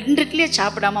 அந்த 2 இட்லியை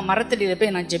சாப்பிடாமல் மரத்தடியில்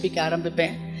போய் நான் ஜெபிக்க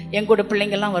ஆரம்பிப்பேன். என் கூட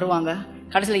பிள்ளைங்கள்லாம் வருவாங்க.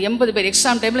 கடைசியில் 80 பேர்,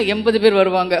 எக்ஸாம் டைமில் 80 பேர்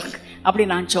வருவாங்க. அப்படி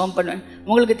நான் ஜெபம் பண்ணுவேன்.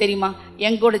 உங்களுக்கு தெரியுமா,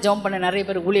 என் கூட ஜெபம் பண்ண நிறைய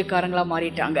பேர் ஊழியக்காரங்களாக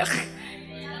மாறிட்டாங்க.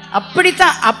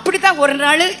 அப்படித்தான் ஒரு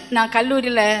நாள் நான்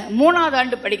கல்லூரியில் 3ஆவது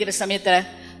ஆண்டு படிக்கிற சமயத்தில்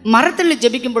மரத்தில்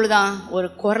ஜெபிக்கும் பொழுதுதான் ஒரு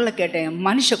குரலை கேட்டேன்,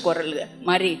 மனுஷ குரல்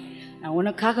மாதிரி. நான்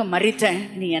உனக்காக மறித்தேன்,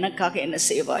 நீ எனக்காக என்ன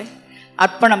செய்வாய்?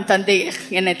 அர்ப்பணம் தந்தை,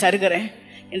 என்னை தருகிறேன்.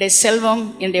 என்னுடைய செல்வம்,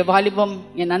 என்னுடைய வாலிபம்,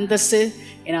 என் அந்தஸ்து,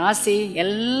 என் ஆசை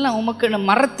எல்லாம் உமக்குன்னு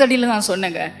மரத்தடியில் நான்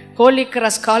சொன்னேங்க. ஹோலி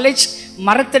கிராஸ் காலேஜ்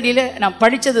மரத்தடியில் நான்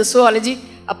படித்தது சுவாலஜி,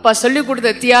 அப்பா சொல்லிக்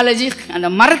கொடுத்த தியாலஜி. அந்த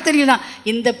மரத்தடியில் தான்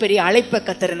இந்த பெரிய அழைப்பை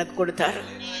கர்த்தர் எனக்கு கொடுத்தார்.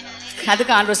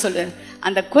 அதுக்கு ஆண்டவர் சொல்லு,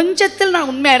 அந்த கொஞ்சத்தில் நான்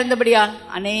உண்மையாக இருந்தபடியா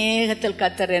அநேகத்தில்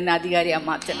கர்த்தர் என்னை அதிகாரியாக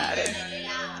மாற்றினார்.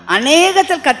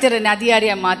 அநேகத்தில் கர்த்தர் என்னை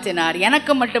அதிகாரியாக மாற்றினார்.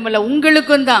 எனக்கு மட்டுமில்லை,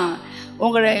 உங்களுக்கும் தான்.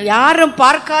 உங்களை யாரும்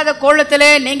பார்க்காத கோலத்தில்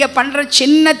நீங்கள் பண்ணுற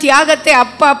சின்ன தியாகத்தை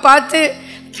அப்பா பார்த்து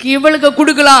இவளுக்கு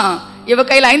கொடுக்கலாம். இவ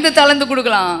கையில் 5 தலந்து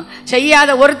கொடுக்கலாம், செய்யாத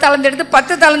 1 தலந்து எடுத்து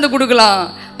 10 தலந்து கொடுக்கலாம்.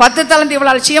 10 தலந்து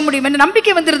இவளால் செய்ய முடியும் என்று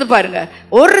நம்பிக்கை வந்துடுது பாருங்க.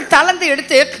 1 தலந்து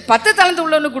எடுத்து 10 தலந்து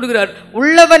உள்ளவனு கொடுக்குறார்.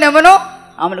 உள்ளவன் எவனோ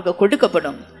அவனுக்கு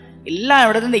கொடுக்கப்படும்,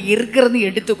 இல்லாத இருக்கிறது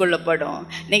எடுத்துக்கொள்ளப்படும்.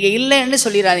 நீங்கள் இல்லைன்னு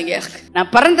சொல்லிடாதீங்க.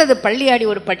 நான் பிறந்தது பள்ளியாடி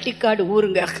ஒரு பட்டிக்காடு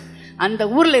ஊருங்க. அந்த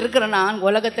ஊரில் இருக்கிற நான்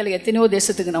உலகத்தில் எத்தனையோ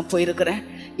தேசத்துக்கு நான் போயிருக்கிறேன்.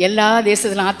 எல்லா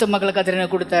தேசத்திலும் ஆத்துமக்களை கத்திரனை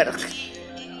கொடுத்தாரு.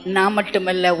 நான்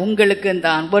மட்டுமல்ல, உங்களுக்கும்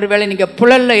தான். ஒருவேளை நீங்கள்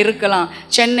புழல்ல இருக்கலாம்,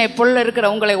 சென்னை புழல்ல இருக்கிற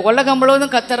உங்களை உலகம்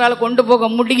முழுவதும் கர்த்தரால் கொண்டு போக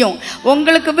முடியும்.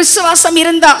 உங்களுக்கு விசுவாசம்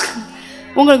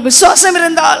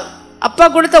இருந்தால் அப்பா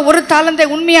கொடுத்த 1 தாளந்தை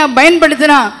உண்மையாக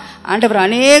பயன்படுத்தினா ஆண்டவர்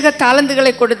அநேக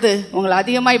தாளந்துகளை கொடுத்து உங்களை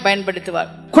அதிகமாய் பயன்படுத்துவார்.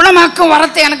 குணமாக்கும்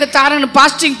வரத்தை எனக்கு தாரன்னு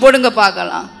பாஸ்டிங் போடுங்க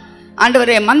பார்க்கலாம்.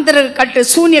 ஆண்டவரே, மந்திர கட்டு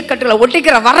சூனிய கட்டுல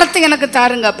ஒட்டிக்கிற வரத்தை எனக்கு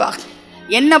தாருங்கப்பா.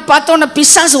 என்ன பார்த்தோன்னு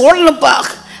பிசாசு ஓடணும்ப்பா,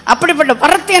 அப்படிப்பட்ட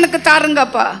வரத்தை எனக்கு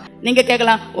தாருங்கப்பா. நீங்க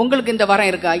கேட்கலாம், உங்களுக்கு இந்த வரம்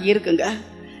இருக்கா? இருக்குங்க.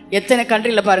 எத்தனை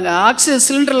கண்ட்ரியில் பாருங்க, ஆக்சிஜன்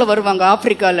சிலிண்டரில் வருவாங்க,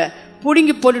 ஆப்பிரிக்காவில்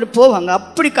பிடுங்கி போட்டுட்டு போவாங்க.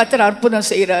 அப்படி கர்த்தர் அற்புதம்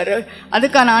செய்கிறாரு.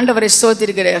 அதுக்கான ஆண்டவரை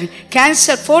ஸ்தோத்திரிக்கிறேன்.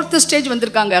 கேன்சர் 4th ஸ்டேஜ்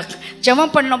வந்திருக்காங்க.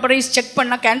 ஜெபம் பண்ண பிறகு செக்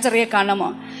பண்ணால் கேன்சரையே காணாமா.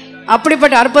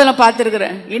 அப்படிப்பட்ட அற்புதம்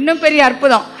பார்த்துருக்குறேன். இன்னும் பெரிய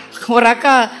அற்புதம், ஒரு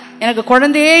அக்கா எனக்கு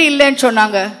குழந்தையே இல்லைன்னு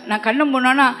சொன்னாங்க. நான் கண்ணு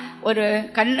முன்னானா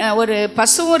ஒரு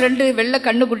பசுவும் 2 வெள்ளை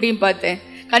கண்ணுக்குட்டியும் பார்த்தேன்.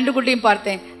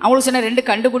 அவங்களுக்கு சொன்ன 2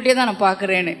 கண்டுக்குட்டியே தான் நான்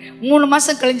பார்க்குறேன்னு. 3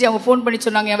 மாதம் கழிஞ்சு அவங்க ஃபோன் பண்ணி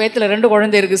சொன்னாங்க, என் வயத்தில் 2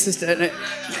 குழந்தை இருக்குது சிஸ்டர்.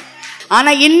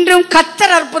 ஆனால் இன்றும்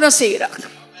கர்த்தர் அற்புதம் செய்கிறார்.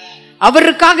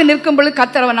 அவருக்காக நிற்கும் பொழுது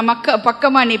கர்த்தர் நம்ம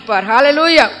பக்கமாக நிற்பார்.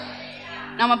 ஹல்லேலூயா.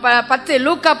 நம்ம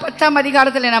லூக்கா 10ஆம்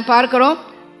அதிகாரத்தில் நான் பார்க்கிறோம்.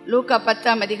 லூக்கா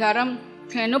 10ஆம் அதிகாரம்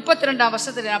 32ஆம்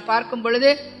வசனத்தில் நான் பார்க்கும்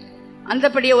பொழுது,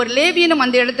 அந்தபடியே ஒரு லேவியனும்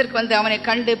அந்த இடத்திற்கு வந்து அவனை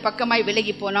கண்டு பக்கமாய்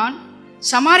விலகி போனான்.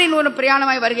 சமாரின் ஒரு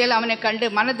பிரயாணமாய் வருகையில் அவனை கண்டு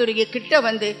மனதுருகி கிட்ட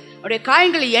வந்து அவருடைய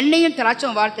காயங்களில் எண்ணெயும்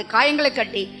திராட்சையும் வார்த்து காயங்களை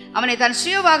கட்டி அவனை தன்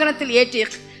சுய வாகனத்தில் ஏற்றி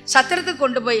சத்திரத்துக்கு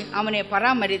கொண்டு போய் அவனை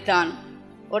பராமரித்தான்.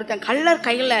 ஒருத்தன் கள்ளர்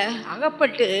கையில்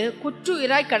அகப்பட்டு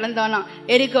குற்றுயிராய் கடந்தானா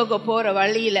எரிக்கோக்கு போகிற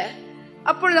வழியில்.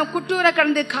 அப்பொழுது குற்றுயிராய்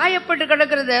கடந்து காயப்பட்டு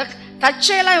கிடக்கிறத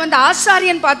தற்செயலாக வந்து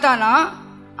ஆசாரியன் பார்த்தானா,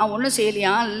 அவன் ஒன்றும்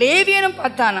செய்யலையான். லேவியனும்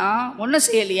பார்த்தானா, ஒன்றும்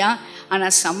செய்யலையான்.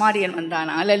 ஆனால் சமாரியன்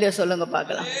வந்தானா. அல்லையா சொல்லுங்க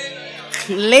பார்க்கலாம்.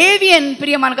 லேவியன்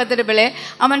பிரியமான கர்த்தருடைய பிள்ளை,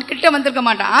 அவன் கிட்ட வந்திருக்க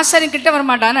மாட்டான், ஆசாரியன் கிட்ட வர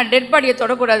மாட்டான். ஆனால் டெட் பாடியை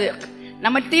தொடக்கூடாது,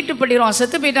 நம்ம தீட்டுப்படுகிறோம்,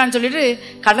 செத்து போயிட்டான்னு சொல்லிட்டு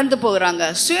கடந்து போகிறாங்க.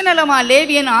 சுயநலமா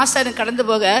லேவியன் ஆசாரியன் கடந்து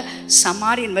போக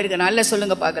சமாரியன் வருக. நல்ல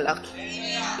சொல்லுங்க பார்க்கலாம்.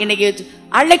 இன்னைக்கு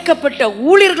அழைக்கப்பட்ட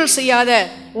ஊழியர்கள் செய்யாத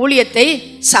ஊழியத்தை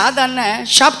சாதாரண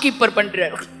ஷாப்கீப்பர்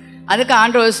பண்றாரு. அதுக்கு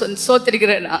ஆண்டவர்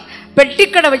சோத்திருக்கிறேன்னா,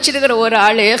 பெட்டிக்கடை வச்சிருக்கிற ஒரு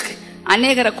ஆளு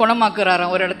அநேகரை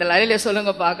குணமாக்குறாராம் ஒரு இடத்துல. அதிலே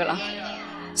சொல்லுங்க பார்க்கலாம்.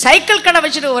 சைக்கிள் கடை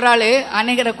வச்சுட்டு ஒரு ஆளு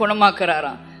அநேகரை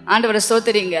குணமாக்குறாராம். ஆண்டவரை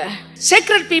ஸ்தோத்திரிங்க.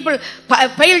 Sacred people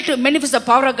fail to manifest the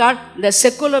power of God. The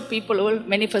secular people will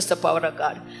manifest the power of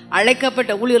God.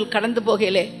 அழைக்கப்பட்ட ஊழியர்கள் கடந்து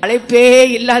போகையிலே அழைப்பே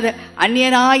இல்லாத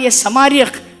அந்நியனாய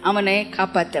சமாரியர் அவனை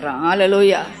காப்பாத்துறான்.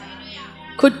 ஹல்லேலூயா.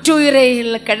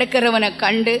 குற்றுயிரையில் கிடக்கிறவனை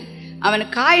கண்டு அவன்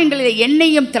காயங்களில்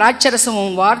எண்ணெயும்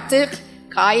திராட்சரசமும் வார்த்து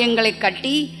காயங்களை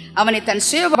கட்டி அவனை தன்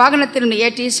சுய வாகனத்தில்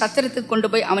ஏற்றி சத்திரத்துக்கு கொண்டு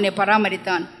போய் அவனை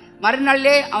பராமரித்தான்.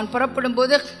 மறுநாளிலே அவன் புறப்படும்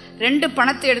போது 2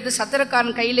 பணத்தை எடுத்து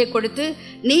சத்திரக்காரன் கையிலே கொடுத்து,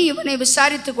 நீ இவனை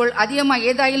விசாரித்துக்கொள், அதிகமாக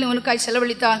ஏதாயிலும் இவனுக்காய்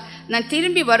செலவழித்தால் நான்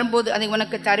திரும்பி வரும்போது அதை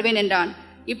உனக்கு தருவேன் என்றான்.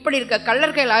 இப்படி இருக்க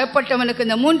கள்ளர் கையில் அகப்பட்டவனுக்கு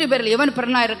இந்த 3 பேரில் எவன்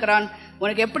பிறனா இருக்கிறான்,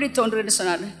 உனக்கு எப்படி தோன்றுன்னு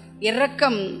சொன்னார்.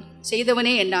 இரக்கம்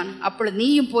செய்தவனே என்றான். அப்பொழுது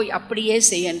நீயும் போய் அப்படியே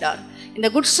செய்ய என்றார். இந்த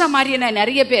குட் சமாரியனை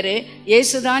நிறைய பேர்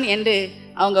இயேசுதான் என்று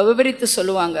அவங்க விவரித்து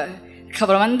சொல்லுவாங்க.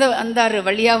 அப்புறம் வந்தார்,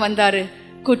 வழியாக வந்தார்,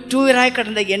 குற்றூராய்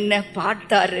கடந்த என்ன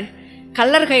பார்த்தாரு.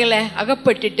 கள்ளர் கையில்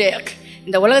அகப்பட்டுட்டு,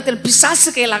 இந்த உலகத்தில் பிசாசு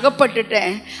கையில்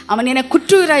அகப்பட்டுட்டேன், அவன் என்னை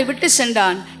குற்றூராய் விட்டு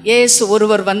சென்றான். இயேசு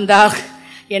ஒருவர் வந்தார்,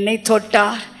 என்னை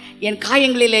தொட்டார், என்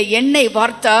காயங்களில் எண்ணெய்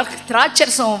வார்த்தார்,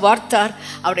 திராட்சரசம் வார்த்தார்,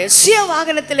 அவருடைய சுய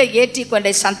வாகனத்தில் ஏற்றி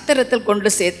கொண்டை சத்திரத்தில்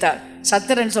கொண்டு சேர்த்தார்.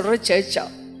 சத்திரன்னு சொல்கிற சர்ச்சா.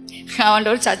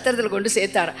 அவனோட சத்திரத்தில் கொண்டு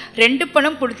சேர்த்தாரா. 2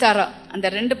 பணம் கொடுத்தாரா. அந்த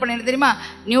 2 பணம் என்ன தெரியுமா,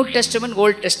 நியூ டெஸ்டமென்ட்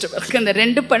ஓல்ட் டெஸ்டமென்ட். அந்த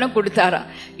 2 பணம் கொடுத்தாரா.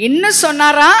 இன்னும்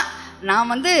சொன்னாரா,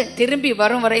 நான் திரும்பி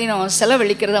வரும் வரையும்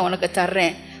செலவழிக்கிறத உனக்கு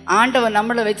தர்றேன். ஆண்டவன்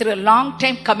நம்மளை வைத்திருக்க லாங்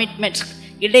டைம் கமிட்மெண்ட்,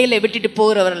 இடையில விட்டுட்டு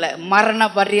போகிறவர்ல, மரண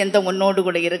பரியந்தம் உன்னோடு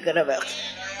கூட இருக்கிறவர்,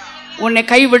 உன்னை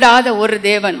கைவிடாத ஒரு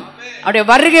தேவன், அவருடைய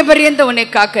வருகை பரியந்தம் உன்னை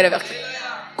காக்கிறவர்,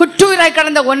 குற்றூராய்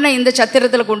கடந்த உன்னை இந்த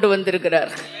சத்திரத்தில் கொண்டு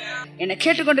வந்திருக்கிறார். என்னை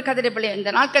கேட்டுக்கொண்டு கர்த்தருடைய பிள்ளை, இந்த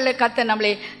நாட்களில் கர்த்தர்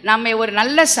நம்மை ஒரு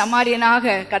நல்ல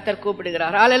சமாரியனாக கர்த்தர்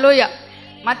கூப்பிடுகிறார். ஹல்லேலூயா.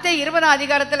 மத்தேயு 20ஆம்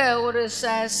அதிகாரத்தில் ஒரு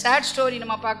சேட் ஸ்டோரி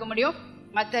நம்ம பார்க்க முடியும்.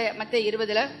 மத்தேயு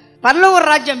 20 பரலோக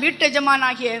ராஜ்யம் வீட்டு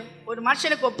எஜமானாகிய ஒரு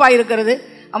மனுஷனுக்கு ஒப்பாக இருக்கிறது.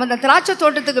 அவன் அந்த திராட்சை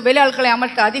தோட்டத்துக்கு வேலையாட்களை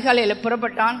அமர்த்த அதிகாலையில்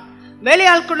புறப்பட்டான்.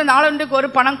 வேலையாட்களுடன் நாளொன்றுக்கு ஒரு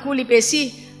பணம் கூலி பேசி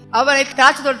அவரை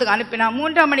திராட்சை தோட்டத்துக்கு அனுப்பினான்.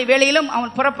 3ஆம் மணி வேளையிலும்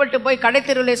அவன் புறப்பட்டு போய்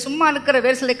கடைத்தெருவிலே சும்மா இருக்கிற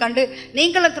வேர்சலை கண்டு,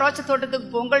 நீங்களும் திராட்சை தோட்டத்துக்கு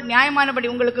போங்கள், நியாயமானபடி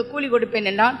உங்களுக்கு கூலி கொடுப்பேன்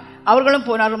என்றான். அவர்களும்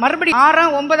போனார்கள். மறுபடியும்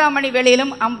 6ஆம் 9ஆம் மணி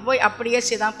வேளையிலும் அவன் போய் அப்படியே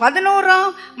செய்தான்.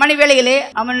 11ஆம் மணி வேளையிலே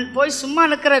அவன் போய் சும்மா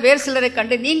நிற்கிற வேர்சிலரை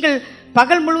கண்டு, நீங்கள்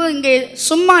பகல் முழுவதும் இங்கே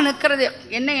சும்மா நிற்கிறது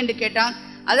என்ன என்று கேட்டான்.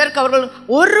 அதற்கு அவர்கள்,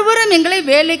 ஒருவரும் எங்களை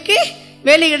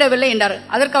வேலையிடவில்லை என்றார்.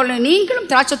 அதற்கு அவர்கள், நீங்களும்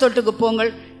திராட்சை தோட்டத்துக்கு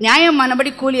போங்கள்,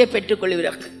 நியாயமானபடி கூலியை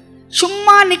பெற்றுக்கொள்வீர்கள்.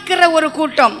 சும்மா நிற்கிற ஒரு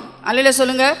கூட்டம். அல்லையில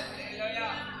சொல்லுங்க.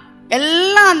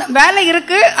 எல்லாம் வேலை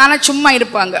இருக்கு, ஆனா சும்மா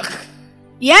இருப்பாங்க.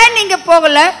 ஏன் நீங்க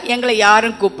போகல, எங்களை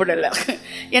யாரும் கூப்பிடல.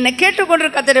 என்னை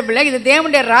கேட்டுக்கொண்டிருக்க கர்த்தருடைய பிள்ளை, இது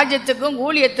தேவனுடைய ராஜ்யத்துக்கும்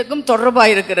ஊழியத்துக்கும்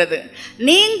தொடர்பாக இருக்கிறது.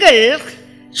 நீங்கள்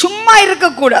சும்மா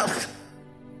இருக்கக்கூடாது.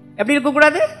 எப்படி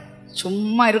இருக்கக்கூடாது?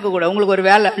 சும்மா இருக்கக்கூடாது. உங்களுக்கு ஒரு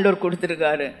வேலை ஆண்டவர்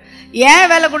கொடுத்துருக்காரு. ஏன்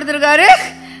வேலை கொடுத்துருக்காரு?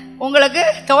 உங்களுக்கு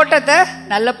தோட்டத்தை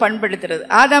நல்லா பண்படுத்துறது.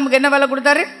 ஆதாமுக்கு என்ன வேலை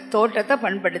கொடுத்தாரு? தோட்டத்தை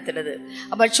பண்படுத்துறது.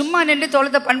 அப்போ சும்மா நின்று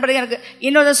தோட்டத்தை பண்படுத்த, எனக்கு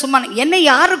இன்னொரு சும்மா என்னை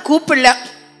யாரும் கூப்பிடல.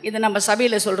 இது நம்ம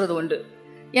சபையில் சொல்கிறது உண்டு.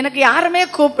 எனக்கு யாருமே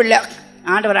கூப்பிடல.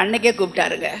 ஆண்டவர் அன்னைக்கே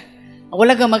கூப்பிட்டாருங்க.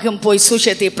 உலகமகம் போய்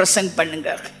சுவிசேஷத்தை பிரசங்கம் பண்ணுங்க,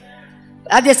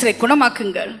 ராஜேஸ்வரை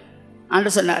குணமாக்குங்கள்.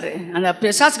 ஆண்டவர் சொன்னார், அந்த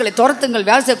பிசாசுகளை துரத்துங்கள்,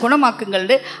 வியாசத்தை குணமாக்குங்கள்.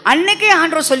 அன்னைக்கே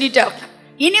ஆண்டவர் சொல்லிட்டார்.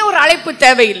 இனி ஒரு அழைப்பு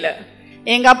தேவையில்லை.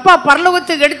 எங்கள் அப்பா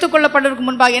பரலோகத்துக்கு எடுத்துக்கொள்ளப்படுறதுக்கு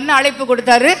முன்பாக என்ன அழைப்பு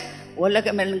கொடுத்தாரு?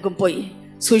 உலகமெங்கும் போய்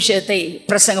சுவிசேஷத்தை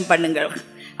பிரசங்கம் பண்ணுங்கள்.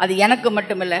 அது எனக்கு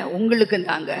மட்டுமில்லை, உங்களுக்கும்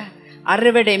தாங்க.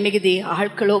 அறுவடை மிகுதி,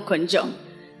 ஆட்களோ கொஞ்சம்.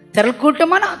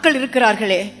 திரள்கூட்டமான ஆட்கள்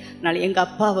இருக்கிறார்களே, ஆனால் எங்கள்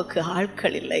அப்பாவுக்கு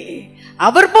ஆட்கள் இல்லை.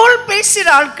 அவர் போல் பேசுகிற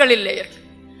ஆட்கள் இல்லை,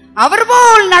 அவர்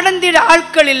போல் நடந்திட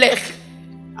ஆட்கள் இல்லை,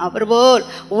 அவர் போல்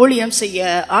ஊழியம் செய்ய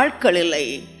ஆட்கள் இல்லை.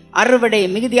 அறுவடை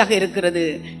மிகுதியாக இருக்கிறது.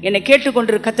 என்னை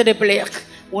கேட்டுக்கொண்டிருக்க கர்த்தருடைய பிள்ளையா,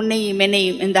 உன்னையும்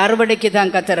என்னையும் இந்த அறுவடைக்கு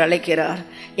தான் கர்த்தர் அழைக்கிறார்.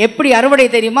 எப்படி அறுவடை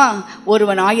தெரியுமா?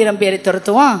 ஒருவன் 1000 பேரை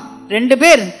துரத்துவான், 2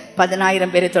 பேர்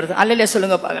 10,000 பேரை துரத்துவான். அல்லையில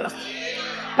சொல்லுங்க பார்க்கலாம்.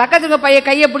 பக்கத்துக்கு பையன்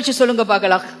கையை பிடிச்சி சொல்லுங்க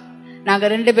பார்க்கலாம்.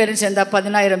 நாங்கள் 2 பேரும் சேர்ந்தா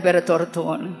 10,000 பேரை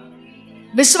துரத்துவோம்.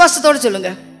 விசுவாசத்தோடு சொல்லுங்க,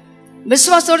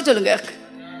 விசுவாசத்தோடு சொல்லுங்க.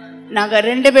 நாங்கள்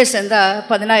 2 பேர் சேர்ந்தா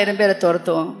 10,000 பேரை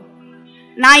துரத்துவோம்.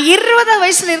 நான் 20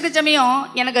 வயசுல இருக்க சமயம்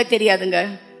எனக்கு தெரியாதுங்க.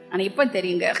 ஆனால் இப்போ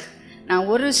தெரியுங்க. நான்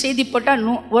ஒரு செய்தி போட்டால்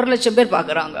 1,00,000 பேர்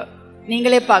பார்க்குறாங்க.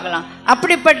 நீங்களே பார்க்கலாம்.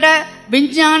 அப்படிப்பட்ட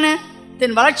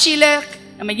விஞ்ஞானத்தின் வளர்ச்சியில்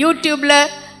நம்ம யூடியூப்பில்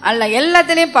அல்ல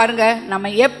எல்லாத்துலேயும் பாருங்கள், நம்ம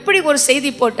எப்படி ஒரு செய்தி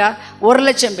போட்டால்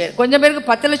 1,00,000 பேர், கொஞ்சம் பேருக்கு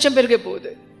 10,00,000 பேருக்கே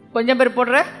போகுது. கொஞ்சம் பேர்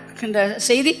போடுற இந்த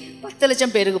செய்தி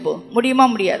 10,00,000 பேருக்கு போகும். முடியுமா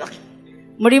முடியாதா?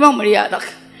 முடியுமா முடியாதா?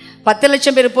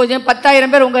 10,00,000 பேர் போகுது. 10,000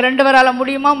 பேர் உங்கள் 2 பேரால்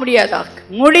முடியுமா முடியாதா?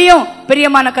 முடியும்.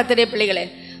 பிரியமான கர்த்தருடைய பிள்ளைகளே,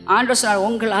 ஆண்டவர் சொன்னார்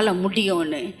உங்களால்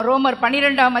முடியும்னு. ரோமர்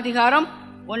 12ஆம் அதிகாரம்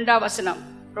 1ஆம் வசனம்.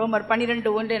 ரோமர்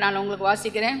 12:1 நான் உங்களுக்கு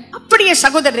வாசிக்கிறேன். அப்படியே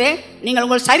சகோதரரே, நீங்கள்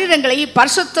உங்கள் சரீரங்களை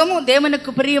பரிசுத்தமும்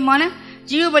தேவனுக்கு பிரியமான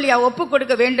ஜீவபலியா ஒப்பு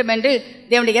கொடுக்க வேண்டும் என்று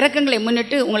தேவனுடைய இரக்கங்களை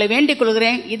முன்னிட்டு உங்களை வேண்டிக்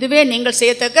கொள்கிறேன். இதுவே நீங்கள்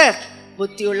செய்யத்தக்க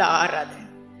புத்தியுள்ள ஆராதனை.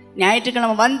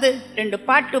 ஞாயிற்றுக்கிழமை வந்து 2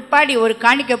 பாட்டு பாடி ஒரு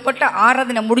காணிக்கப்பட்ட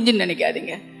ஆராதனை முடிஞ்சுன்னு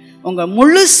நினைக்காதீங்க. உங்கள்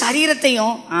முழு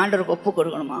சரீரத்தையும் ஆண்டவருக்கு ஒப்பு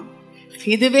கொடுக்கணுமா?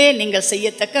 இதுவே நீங்கள்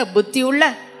செய்யத்தக்க புத்தியுள்ள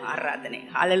ஆராதனை.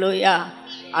 ஹல்லேலூயா,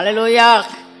 ஹல்லேலூயா.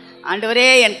 ஆண்டவரே,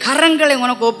 என் கரங்களை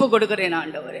உனக்கு ஒப்பு கொடுக்குறேன்.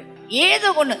 ஆண்டவரே, ஏதோ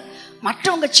ஒன்று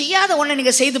மற்றவங்க செய்யாத ஒன்றை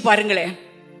நீங்கள் செய்து பாருங்களேன்.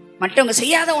 மற்றவங்க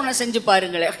செய்யாத ஒன்றை செஞ்சு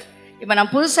பாருங்களேன். இப்போ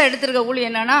நான் புதுசாக எடுத்திருக்க ஊழி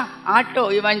என்னன்னா ஆட்டோ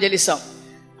இவாஞ்சலிசம்.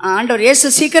 ஆண்டவர் இயேசு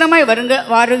சீக்கிரமாய்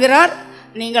வருகிறார்,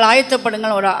 நீங்கள்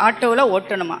ஆயத்தப்படுங்கள். ஒரு ஆட்டோவில்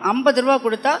ஓட்டணுமா? 50 ரூபா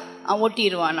கொடுத்தா அவன்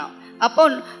ஓட்டிடுவானா? அப்போ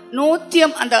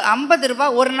அந்த 50 ரூபா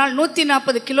ஒரு நாள்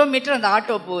 140 கிலோமீட்டர் அந்த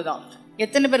ஆட்டோ போகுதான்.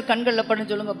 எத்தனை பேர் கண்களில்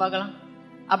படுன்னு சொல்லுங்க பார்க்கலாம்.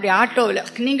 அப்படி ஆட்டோவில்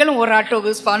நீங்களும் ஒரு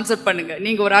ஆட்டோவுக்கு ஸ்பான்சர் பண்ணுங்கள்.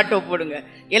 நீங்கள் ஒரு ஆட்டோ போடுங்க,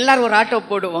 எல்லோரும் ஒரு ஆட்டோ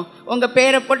போடுவோம். உங்கள்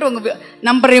பேரை போட்டு உங்கள்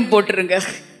நம்பரையும் போட்டுருங்க.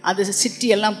 அது சிட்டி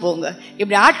எல்லாம் போங்க.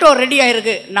 இப்படி ஆட்டோ ரெடி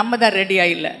ஆகிருக்கு, நம்ம தான் ரெடி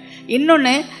ஆகில்லை.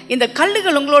 இன்னொன்று, இந்த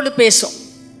கல்லுகள் உங்களோடு பேசும்.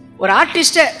 ஒரு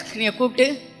ஆர்டிஸ்ட்டை நீங்கள் கூப்பிட்டு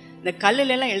இந்த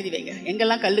கல்லுலெல்லாம் எழுதி வைங்க,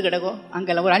 எங்கெல்லாம் கல் கிடக்கும்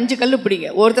அங்கெல்லாம் ஒரு 5 கல் பிடிங்க,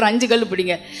 ஒருத்தர் 5 கல்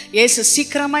பிடிங்க. ஏசு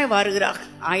சீக்கிரமாக வருகிறார்,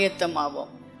 ஆயத்தமாகும்.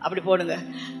 அப்படி போடுங்க.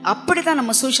 அப்படி தான்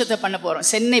நம்ம சுவிசேஷத்தை பண்ண போகிறோம்.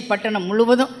 சென்னை பட்டணம்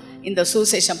முழுவதும் இந்த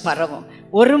சுவிசேஷம் பரவும்.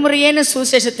 ஒரு முறையேன்னு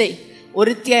சுவிசேஷத்தை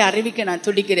ஒருத்தியாய் அறிவிக்க நான்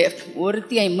துடிக்கிறேன்.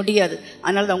 ஒருத்தியாய் முடியாது,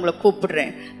 அதனால தான் உங்களை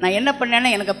கூப்பிடுறேன். நான் என்ன பண்ணேன்னா,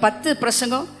 எனக்கு 10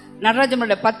 பிரசங்கம்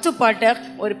நடராஜனோட 10 பாட்டை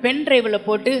ஒரு பென் டிரைவில்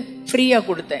போட்டு ஃப்ரீயாக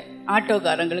கொடுத்தேன்.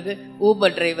 ஆட்டோக்காரங்களுக்கு,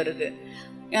 ஊபர் டிரைவருக்கு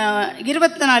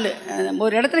 24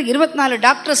 ஒரு இடத்துல 24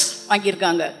 டாக்டர்ஸ்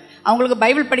வாங்கியிருக்காங்க. அவங்களுக்கு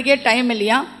பைபிள் படிக்க டைம்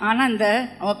இல்லையா, ஆனால்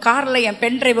அவங்க காரில் என்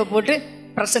பென் டிரைவை போட்டு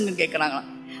பிரசங்கம் கேட்குறாங்களாம்.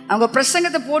 அவங்க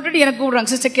பிரசங்கத்தை போட்டுட்டு எனக்கு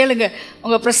கூப்பிடுறாங்க, சிஸ்டர் கேளுங்க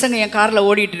உங்கள் பிரசங்கம் என் காரில்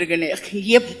ஓடிட்டு இருக்குன்னு.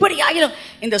 எப்படி ஆயிலும்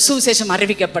இந்த சுவிசேஷம்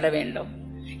அறிவிக்கப்பட வேண்டும்,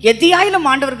 எதையாயிலும்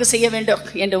ஆண்டவருக்கு செய்ய வேண்டும்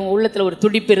என்ற உங்கள் உள்ளத்தில் ஒரு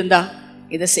துடிப்பு இருந்தால்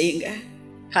இதை செய்யுங்க.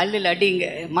 கல்லில் அடிங்க,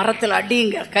 மரத்தில்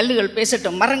அடிங்க, கல்லுகள்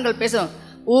பேசட்டும், மரங்கள் பேசட்டும்.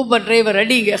 ஊபர் டிரைவர்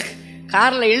அடிங்க,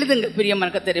 காரில் எழுதுங்க பிரியமான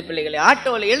கர்த்தருடைய பிள்ளைகளே,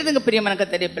 ஆட்டோவில் எழுதுங்க பிரியமான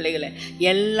கர்த்தருடைய பிள்ளைகளே.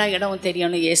 எல்லா இடமும்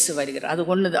தெரியணும் இயேசு வருகிறார். அது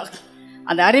ஒன்று தான்,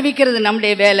 அந்த அறிவிக்கிறது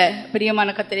நம்முடைய வேலை. பிரியமான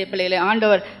கர்த்தருடைய பிள்ளைகளே,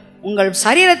 ஆண்டவர் உங்கள்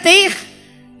சரீரத்தை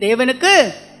தேவனுக்கு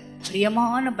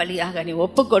பிரியமான பலியாக நீ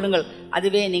ஒப்புக்கொடுங்கள்,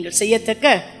 அதுவே நீங்கள்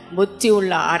செய்யத்தக்க புத்தி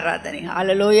உள்ள ஆராதனை.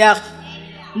 ஹல்லேலூயா,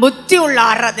 புத்தி உள்ள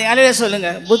ஆராதனை. ஹல்லேலூயா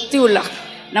சொல்லுங்க. புத்தி உள்ள,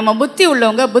 நம்ம புத்தி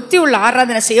உள்ளவங்க புத்தி உள்ள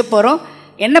ஆராதனை செய்ய போகிறோம்.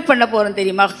 என்ன பண்ண போகிறோம்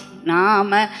தெரியுமா?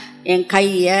 நாம் என்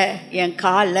கையை, என்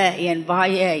காலை, என்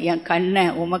வாயை, என் கண்ணை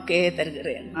உமக்கே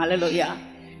தருகிறேன். ஹல்லேலூயா.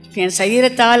 என்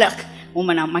சரீரத்தால்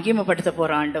உம்மை நான் மகிமைப்படுத்த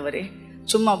போகிறேன். ஆண்டவரே,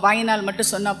 சும்மா வாயினால்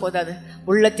மட்டும் சொன்னால் போதாது,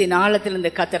 உள்ளத்தின்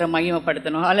ஆழத்திலிருந்து கர்த்தரை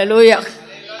மகிமைப்படுத்தணும். ஹல்லேலூயா,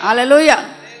 ஹல்லேலூயா.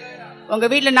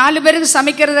 உங்கள் வீட்டில் 4 பேருக்கு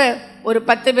சமைக்கிறத ஒரு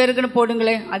 10 பேருக்குன்னு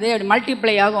போடுங்களேன், அதே அப்படி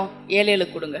மல்டிப்ளை ஆகும்.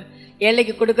 ஏழைகளுக்கு கொடுங்க.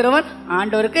 ஏழைக்கு கொடுக்குறவன்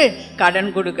ஆண்டவருக்கு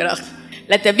கடன் கொடுக்குறார்.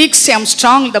 Let the weak say I am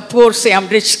strong, the poor say I am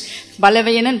rich.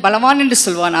 பலவீனன் பலவான் என்று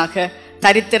சொல்வானாக,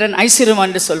 தரித்திரன் ஐஸ்வர்யவான்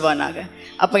என்று சொல்வானாக.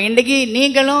 அப்போ இன்றைக்கி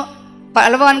நீங்களும்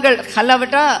பலவான்கள்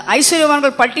அல்லாவிட்டா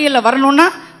ஐஸ்வர்யவான்கள் பட்டியலில் வரணும்னா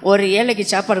ஒரு ஏழைக்கு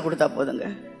சாப்பாடு கொடுத்தா போதுங்க.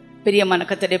 பிரியமான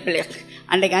கர்த்தருடைய பிள்ளை,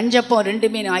 அன்றைக்கு 5 அப்பம் 2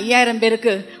 மீன் 5000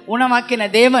 பேருக்கு உணவாக்கின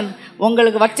தேவன்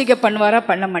உங்களுக்கு வர்த்திக்க பண்ணுவாரா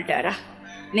பண்ண மாட்டாரா?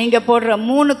 நீங்கள் போடுற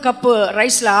 3 கப்பு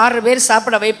ரைஸில் 6 பேர்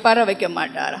சாப்பிட வைப்பாரா வைக்க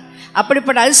மாட்டாரா?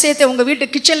 அப்படிப்பட்ட அதிசயத்தை உங்கள் வீட்டு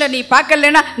கிச்சனில் நீ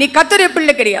பார்க்கலன்னா நீ கர்த்தருடைய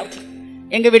பிள்ளை கிடையாது.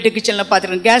 எங்கள் வீட்டு கிச்சனில்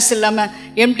பார்த்துருக்கேன், கேஸ் இல்லாமல்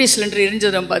எம்டி சிலிண்டர்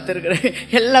எரிஞ்சதும் பார்த்துருக்குறேன்.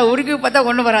 எல்லாம் உருகி பார்த்தா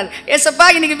ஒன்றும் வராது. ஏசப்பா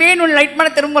இன்னைக்கு வேணும்னு லைட்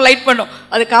பண்ண திரும்ப லைட் பண்ணும்,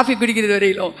 அது காஃபி குடிக்கிறது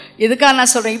வரையிலும். இதுக்காக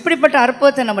நான் சொல்கிறேன், இப்படிப்பட்ட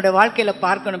அற்புதத்தை நம்முடைய வாழ்க்கையில்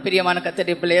பார்க்கணும். பிரியமான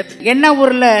கர்த்தருடைய பிள்ளைய, என்ன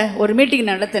ஊரில் ஒரு மீட்டிங்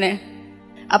நடத்தினேன்.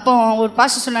 அப்போ ஒரு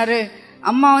பாஸ்டர் சொன்னார்,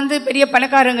 அம்மா பெரிய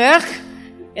பணக்காரங்க,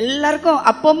 எல்லாருக்கும்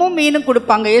அப்பமும் மீனும்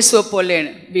கொடுப்பாங்க இயேசுவை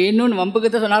போலேன்னு. வேணும்னு வம்புக்கு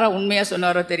தான் சொன்னாரோ உண்மையாக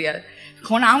சொன்னாரோ தெரியாது.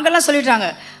 அவங்கெல்லாம் சொல்லிட்டாங்க.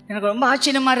 எனக்கு ரொம்ப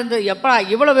ஆச்சரியமாக இருந்தது, எப்பா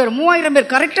இவ்வளோ பேர் 3000 பேர்,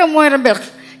 கரெக்டாக 3000 பேர்,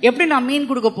 எப்படி நான் மீன்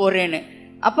கொடுக்க போகிறேன்னு.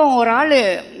 அப்போ ஒரு ஆள்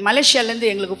மலேசியாவிலேருந்து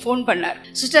எங்களுக்கு ஃபோன் பண்ணார்,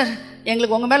 சிஸ்டர்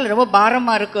எங்களுக்கு உங்கள் மேலே ரொம்ப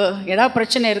பாரமாக இருக்கோ, ஏதாவது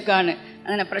பிரச்சனை இருக்கான்னு.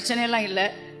 அந்த பிரச்சனையெல்லாம் இல்லை,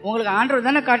 உங்களுக்கு ஆண்டவர்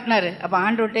தானே காட்டினார், அப்போ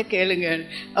ஆண்டவர்கிட்டே கேளுங்க.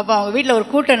 அப்போ அவங்க வீட்டில் ஒரு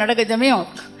கூட்டம் நடக்குதுமையும்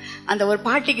அந்த ஒரு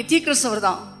பாட்டிக்கு தீக்கிறிஸ்தவர்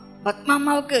தான். பத்மா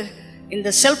அம்மாவுக்கு இந்த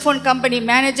செல்ஃபோன் கம்பெனி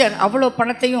மேனேஜர் அவ்வளோ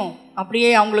பணத்தையும் அப்படியே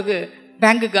அவங்களுக்கு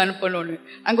பேங்க்குக்கு அனுப்பணும்னு.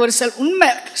 அங்கே ஒரு உண்மை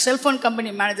செல்ஃபோன் கம்பெனி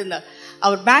மேனேஜர் தான்.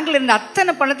 அவர் பேங்க்கில் இருந்த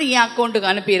அத்தனை பணத்தையும் என்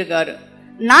அக்கௌண்ட்டுக்கு அனுப்பியிருக்காரு.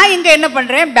 நான் இங்கே என்ன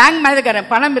பண்ணுறேன், பேங்க் மேனேஜர்காரன்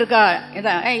பணம் இருக்கா,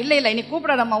 இதான் இல்லை நீ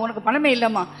கூப்பிடாதம்மா, உனக்கு பணமே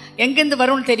இல்லைம்மா, எங்கேருந்து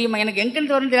வரும்னு தெரியுமா, எனக்கு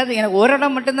எங்கேருந்து வரும்னு தெரியாது, எனக்கு ஒரு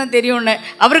இடம் மட்டும்தான் தெரியும்னு.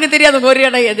 அவருக்கு தெரியாது ஒரு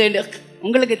இடம் எதுன்னு,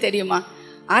 உங்களுக்கு தெரியுமா?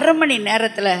 அரை மணி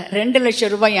நேரத்தில் 2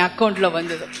 லட்சம் ரூபாய் என் அக்கௌண்ட்டில்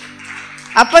வந்தது.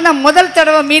 அப்போ நான் முதல்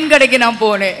தடவை மீன் கடைக்கு நான்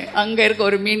போனேன். அங்கே இருக்க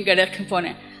ஒரு மீன் கடைக்கு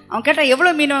போனேன். அவன் கேட்டால்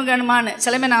எவ்வளோ மீன் வாங்கணுமான்னு.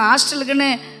 சிலமே நான் ஹாஸ்டலுக்குன்னு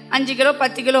 5 கிலோ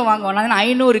 10 கிலோ வாங்குவோம், நான்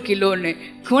 500 கிலோன்னு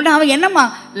கொண்டு. அவன் என்னம்மா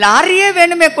லாரியே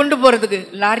வேணுமே கொண்டு போகிறதுக்கு,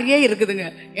 லாரியே இருக்குதுங்க,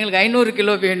 எங்களுக்கு 500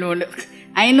 கிலோ வேணும்னு.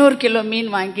 500 கிலோ மீன்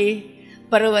வாங்கி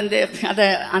பிறகு அதை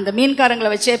அந்த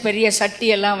மீன்காரங்களை வச்சே பெரிய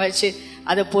சட்டியெல்லாம் வச்சு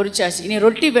அதை பொரிச்சாச்சு. இனி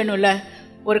ரொட்டி வேணும்ல,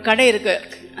 ஒரு கடை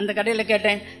இருக்குது, அந்த கடையில்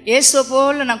கேட்டேன், ஏசோ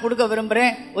போல் நான் கொடுக்க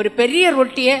விரும்புகிறேன், ஒரு பெரிய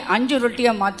ரொட்டியை 5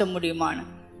 ரொட்டியாக மாற்ற முடியுமான்னு.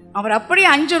 அவர் அப்படியே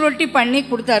 5 ரொட்டி பண்ணி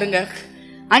கொடுத்தாருங்க.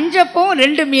 5 அப்பவும்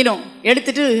 2 மீனும்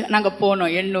எடுத்துகிட்டு நாங்கள்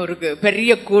போனோம் 800க்கு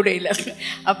பெரிய கூடையில்.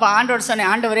 அப்போ ஆண்டவர் சொன்னேன்,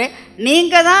 ஆண்டவரே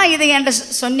நீங்கள் தான் இதை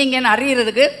என்கிட்ட சொன்னீங்கன்னு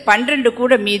அறியறதுக்கு 12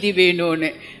 கூடை மீதி வேணும்னு.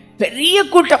 பெரிய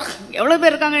கூட்டம், எவ்வளோ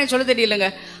பேர் இருக்காங்கன்னு சொல்ல தெரியலங்க.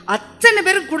 அத்தனை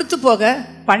பேருக்கு கொடுத்து போக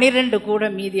 12 கூடை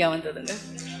மீதியாக வந்ததுங்க.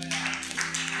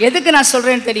 எதுக்கு நான்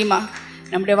சொல்கிறேன்னு தெரியுமா?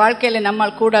 நம்முடைய வாழ்க்கையில்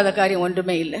நம்மால் கூடாத காரியம்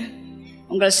ஒன்றுமே இல்லை.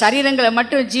 உங்கள் சரீரங்களை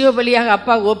மட்டும் ஜீவபலியாக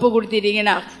அப்பா ஒப்பு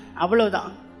கொடுத்துட்டீங்கன்னா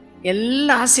அவ்வளோதான்,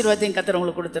 எல்லா ஆசீர்வாதத்தையும் கர்த்தர்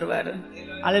உங்களுக்கு கொடுத்துருவாரு.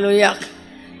 அல்லேலூயா.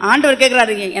 ஆண்டவர்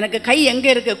கேட்குறாரு, எனக்கு கை எங்கே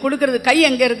இருக்குது, கொடுக்கறது கை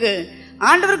எங்கே இருக்குது?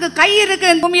 ஆண்டவருக்கு கை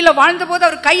இருக்குது. பூமியில் வாழ்ந்த போது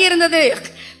அவர் கை இருந்தது.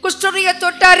 குஷ்டரோகியை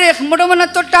தொட்டாரு, முடவனை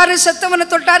தொட்டாரு, செத்தவனை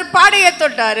தொட்டாரு, பாடையை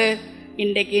தொட்டாரு.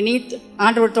 இன்றைக்கு நீ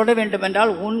ஆண்டவர் தொட வேண்டும்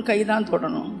என்றால் உன் கை தான்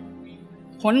தொடணும்,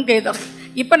 உன் கை தான்.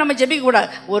 இப்போ நம்ம ஜெபிக்க கூடாது,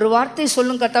 ஒரு வார்த்தை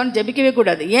சொல்லும் கர்த்தான்னு ஜெபிக்கவே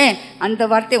கூடாது. ஏன்? அந்த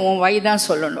வார்த்தை உன் வாய் தான்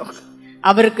சொல்லணும்.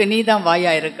 அவருக்கு நீ தான்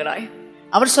வாயாக இருக்கிறாய்,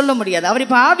 அவர் சொல்ல முடியாது. அவர்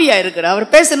இப்போ ஆவியாக இருக்கிறார். அவர்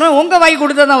பேசணும், உங்கள் வாய்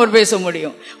கொடுத்தா தான் அவர் பேச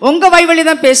முடியும், உங்கள் வாய் வழி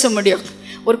தான் பேச முடியும்.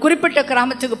 ஒரு குறிப்பிட்ட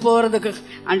கிராமத்துக்கு போகிறதுக்கு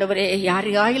ஆண்டவரே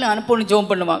யாரையாயிலும் அனுப்பணும்னு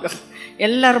ஜோம் பண்ணுவாங்க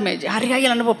எல்லாருமே.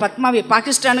 யாரையாயிலும் அனுப்ப, பத்மாவை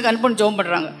பாகிஸ்தானுக்கு அனுப்பணும் ஜோம்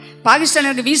பண்ணுறாங்க.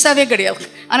 பாகிஸ்தானுக்கு வீசாவே கிடையாது,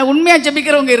 ஆனால் உண்மையாக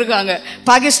ஜெபிக்கிறவங்க இருக்காங்க.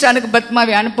 பாகிஸ்தானுக்கு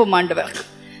பத்மாவை அனுப்பும் ஆண்டவர்.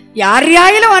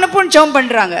 யாரையாயிலும் அனுப்பணும்னு ஜோம்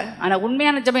பண்ணுறாங்க, ஆனால்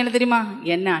உண்மையான ஜெபம் என்ன தெரியுமா?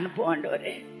 என்ன அனுப்பும்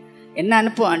ஆண்டவரே, என்ன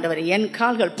அனுப்பும் ஆண்டவர், என்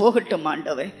கால்கள் போகட்டும்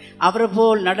ஆண்டவர், அவரை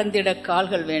போல் நடந்திட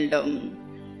கால்கள் வேண்டும்.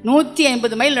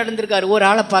 150 மைல் நடந்திருக்காரு ஒரு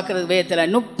ஆளை பார்க்கறது.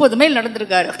 வேதத்தில் 30 மைல்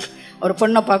நடந்திருக்காரு ஒரு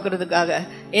பொண்ணை பார்க்கறதுக்காக.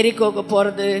 எரிக்கோக்கு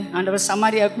போகிறது, ஆண்டவர்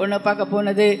சமாரியாவுக்கு பொண்ணை பார்க்க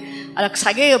போனது, அதை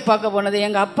சகையை பார்க்க போனது.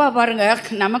 எங்கள் அப்பா பாருங்கள்,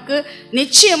 நமக்கு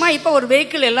நிச்சயமாக இப்போ ஒரு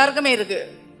வெஹிக்கிள் எல்லாருக்குமே இருக்குது.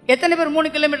 எத்தனை பேர்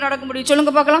 3 கிலோமீட்டர் நடக்க முடியும்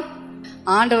சொல்லுங்கள் பார்க்கலாம்?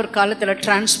 ஆண்டவர் காலத்தில்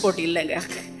டிரான்ஸ்போர்ட் இல்லைங்க.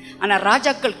 ஆனால்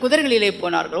ராஜாக்கள் குதிரைகளிலே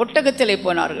போனார்கள், ஒட்டகத்திலே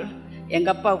போனார்கள்.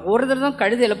 எங்கள் அப்பா ஒரு தடவை தான்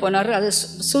கழுதையில் போனார். அது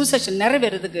சுவிசேஷம்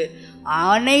நிறைவேறதுக்கு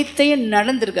அனைத்தையும்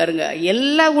நடந்திருக்காருங்க,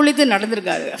 எல்லா ஊழியத்தையும்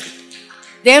நடந்திருக்காரு.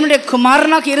 தேவனுடைய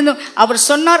குமாரனாக இருந்தும் அவர்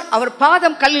சொன்னார், அவர்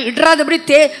பாதம் கல்லில் இடாதபடி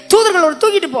தூதர்கள் ஒரு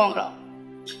தூக்கிட்டு போவாங்களாம்.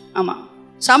 ஆமாம்,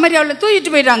 சமரியாவில்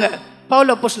தூக்கிட்டு போயிட்டாங்க.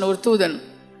 பவுல் அப்போஸ்தலன் ஒரு தூதன்,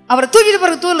 அவரை தூக்கிட்டு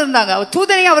போகிற தூதல் இருந்தாங்க. அவர்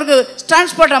தூதனையும் அவருக்கு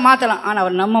டிரான்ஸ்போர்ட்டாக மாற்றலாம். ஆனால்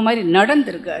அவர் நம்ம மாதிரி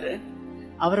நடந்திருக்காரு.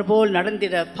 அவர் போல்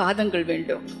நடந்திட பாதங்கள்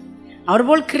வேண்டும், அவர்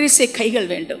போல் கிரீசை கைகள்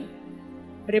வேண்டும்,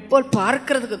 அவரை போல்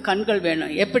பார்க்கறதுக்கு கண்கள்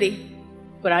வேணும். எப்படி?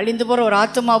 ஒரு அழிந்து போகிற ஒரு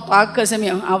ஆத்மாவை பார்க்க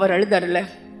சமயம் அவர் அழுதாருல,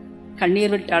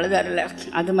 கண்ணீர் விட்டு அழுதாருல,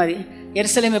 அது மாதிரி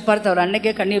எருசலேமை பார்த்து அவர்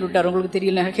அன்னைக்கே கண்ணீர் விட்டார். உங்களுக்கு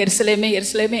தெரியல, எருசலேமே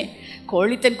எருசலேமே,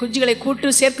 கோழித்தன் குஞ்சுகளை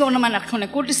கூட்டு சேர்க்க உன்னை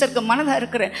கூட்டு சேர்க்க மனதாக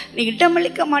இருக்கிறேன், நீ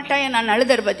இடமளிக்க மாட்டாய, நான்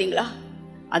அழுதார் பார்த்தீங்களா?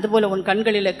 அதுபோல் உன்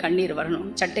கண்களில் கண்ணீர் வரணும்.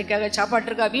 சட்டைக்காக,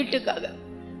 சாப்பாட்டுக்காக, வீட்டுக்காக,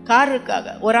 காருக்காக,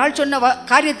 ஒரு ஆள் சொன்ன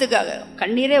காரியத்துக்காக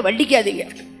கண்ணீரே வடிக்காதீங்க.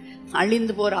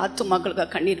 அழிந்து போகிற ஆத்துமாக்களுக்காக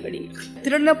கண்ணீர் வடிங்க.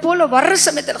 திருடனை போல வர்ற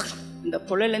சமயத்தில் இந்த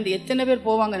புழையிலேருந்து எத்தனை பேர்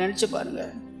போவாங்க நினச்சி பாருங்க.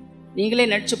 நீங்களே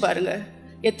நினச்சி பாருங்க,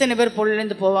 எத்தனை பேர்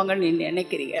புழையிலேருந்து போவாங்கன்னு நீ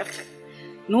நினைக்கிறீங்க?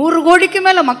 100 கோடிக்கு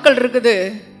மேலே மக்கள் இருக்குது.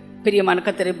 பிரியமான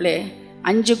கர்த்தரே,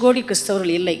 5 கோடி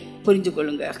கிறிஸ்தவர்கள் இல்லை, புரிஞ்சு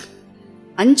கொள்ளுங்க.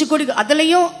 5 கோடி,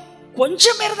 அதுலேயும்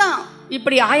கொஞ்சம் பேர் தான்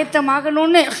இப்படி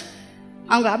ஆயத்தமாகணும்னு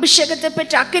அவங்க அபிஷேகத்தை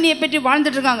பெற்று அக்கனியை பெற்று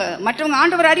வாழ்ந்துட்டு இருக்காங்க. மற்றவங்க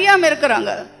ஆண்டவர் அறியாமல்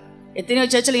இருக்கிறாங்க. எத்தனையோ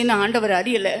சர்ச்சில் இன்னும் ஆண்டவர்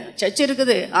அறியலை. சர்ச்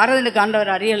இருக்குது, ஆராதனைக்கு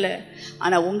ஆண்டவர் அறியலை.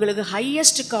 ஆனால் உங்களுக்கு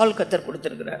ஹையஸ்ட் கால் கர்த்தர்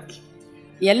கொடுத்துருக்குறார்.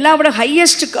 எல்லா விட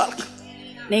ஹையஸ்ட் கால்.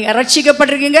 நீங்கள்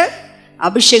ரட்சிக்கப்பட்டிருக்கீங்க,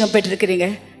 அபிஷேகம் பெற்றிருக்கிறீங்க,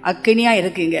 அக்கினியாக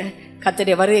இருக்கீங்க,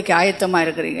 கர்த்தருடைய வருகைக்கு ஆயத்தமாக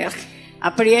இருக்கிறீங்க.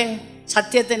 அப்படியே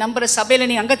சத்தியத்தை நம்புகிற சபையில்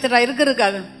நீங்கள் அங்கத்தராக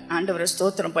இருக்கிறதுக்காக ஆண்டவரை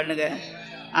ஸ்தோத்திரம் பண்ணுங்க.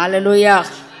 அல்லேலூயா,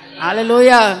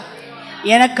 அல்லேலூயா.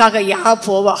 எனக்காக யார்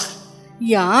போவா?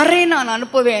 யாரை நான்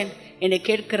அனுப்புவேன்? என்னை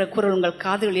கேட்கிற குரல் உங்கள்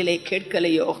காதுகளிலே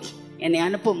கேட்கலையோ, என்னை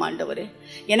அனுப்பும் ஆண்டவரே.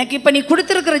 எனக்கு இப்போ நீ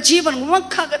கொடுத்துருக்கிற ஜீவன்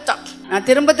உமக்காகத்தான். நான்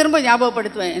திரும்ப திரும்ப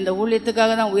ஞாபகப்படுத்துவேன், இந்த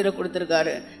ஊழியத்துக்காக தான் உயிரை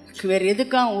கொடுத்துருக்காரு, வேறு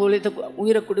எதுக்காக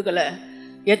உயிரை கொடுக்கல.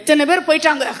 எத்தனை பேர்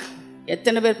போயிட்டாங்க,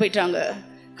 எத்தனை பேர் போயிட்டாங்க,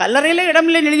 கல்லறையில்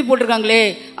இடமில்லை எழுதி போட்டிருக்காங்களே,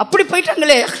 அப்படி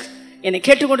போயிட்டாங்களே. என்னை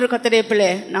கேட்டுக்கொண்டிருக்க கர்த்தருடைய பிள்ளை,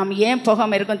 நாம் ஏன்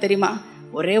போகாமல் இருக்கோம் தெரியுமா?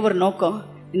 ஒரே ஒரு நோக்கம்,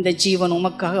 இந்த ஜீவன்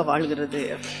உமக்காக வாழ்கிறது,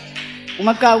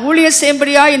 உமக்காக ஊழியம்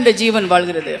செய்யும்படியா இந்த ஜீவன்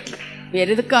வாழ்கிறது,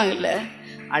 வேறு எதுக்காக இல்லை.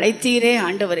 அழைத்தீரே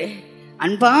ஆண்டவரே,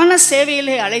 அன்பான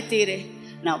சேவையிலே அழைத்தீரே,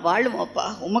 நான் வாழுவோப்பா,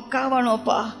 உமக்காக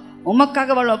வாழுவோப்பா,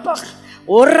 உமக்காக வாழுவோப்பா.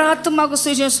 ஒரு ஆத்துமாவுக்கு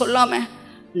சுவிசேஷம் சொல்லாமல்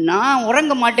நான்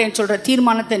உறங்க மாட்டேன்னு சொல்கிற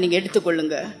தீர்மானத்தை நீங்கள்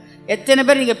எடுத்துக்கொள்ளுங்க. எத்தனை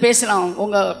பேர் நீங்கள் பேசலாம்,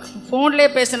 உங்கள் ஃபோன்லேயே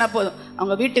பேசினா போதும்,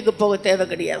 அவங்க வீட்டுக்கு போக தேவை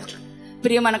கிடையாது.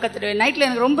 பிரியமான கர்த்தரே, நைட்டில்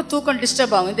எனக்கு ரொம்ப தூக்கம்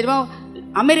டிஸ்டர்ப் ஆகும் தெரியுமா?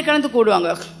 அமெரிக்காலேருந்து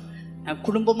கூடுவாங்க,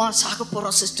 குடும்பமாக சாக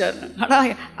போகிறோம் சிஸ்டர். ஆனால்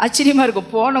ஆச்சரியமாக இருக்கும்,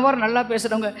 போன வாரம் நல்லா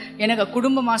பேசுகிறவங்க எனக்கு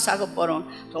குடும்பமாக சாக போகிறோம்,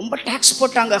 ரொம்ப டேக்ஸ்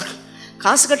போட்டாங்க,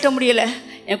 காசு கட்ட முடியலை,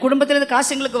 என் குடும்பத்துலேருந்து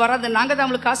காசு எங்களுக்கு வராது, நாங்கள் தான்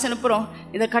அவங்களுக்கு காசு அனுப்புகிறோம்,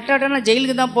 இதை கட்டாட்டனா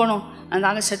ஜெயிலுக்கு தான் போகணும்,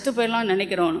 நாங்கள் செத்து போயிடலாம்னு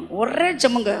நினைக்கிறோம். ஒரே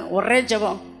ஜபங்க, ஒரே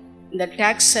ஜபம், இந்த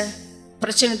டேக்ஸை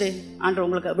பிரச்சனை ஆண்டு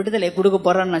உங்களுக்கு விடுதலை கொடுக்க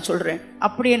போகிறான்னு நான் சொல்கிறேன்.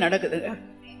 அப்படியே நடக்குதுங்க,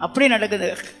 அப்படியே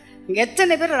நடக்குதுங்க. இங்கே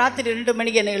எத்தனை பேர் ராத்திரி 2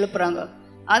 மணிக்கு என்னை எழுப்புறாங்க,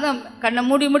 அதான் கண்ணை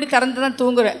மூடி மூடி திறந்து தான்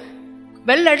தூங்குறேன்,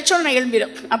 பெல் அடித்தோன்னு நான்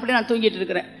எழும்பிடும், அப்படி நான் தூங்கிட்டு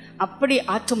இருக்கிறேன். அப்படி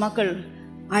ஆத்துமாக்கள்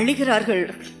அழுகிறார்கள்,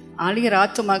 அழுகிற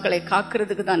ஆத்துமாக்களை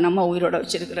காக்கிறதுக்கு தான் நம்ம உயிரோட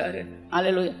வச்சிருக்கிறாரு.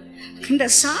 அல்லேலூயா. இந்த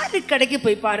சாரி கடைக்கு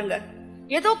போய் பாருங்க,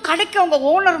 ஏதோ கடைக்கு அவங்க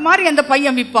ஓனர் மாதிரி அந்த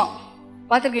பையன் விற்பான்,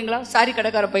 பார்த்துருக்கீங்களா? சாரி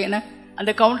கடைக்கார பையனை,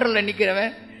 அந்த கவுண்டரில்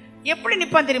நிற்கிறவன் எப்படி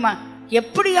நிற்பான் தெரியுமா?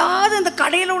 எப்படியாவது அந்த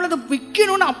கடையில் உள்ளது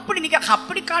விற்கணும்னு அப்படி நிற்க,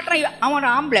 அப்படி காட்டுறான். அவன்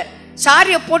ஆம்பளை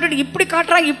சாரியை போட்டுட்டு இப்படி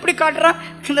காட்டுறான், இப்படி காட்டுறான்,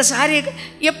 இந்த சாரியை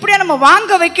எப்படியா நம்ம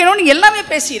வாங்க வைக்கணும்னு எல்லாமே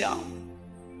பேசிடுறான்.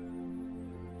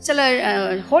 சில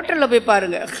ஹோட்டலில் போய்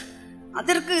பாருங்க,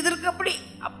 அதற்கு இதற்கு அப்படி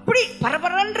அப்படி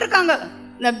பரபரன்னு இருக்காங்க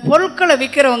இந்த பொருட்களை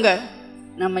விற்கிறவங்க.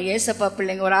 நம்ம ஏசப்பா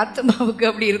பிள்ளைங்க ஒரு ஆத்மாவுக்கு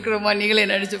அப்படி இருக்கிறோமா? நீங்களே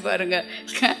நினச்சி பாருங்க.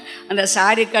 அந்த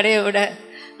சாரி கடையை விட,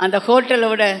 அந்த ஹோட்டலை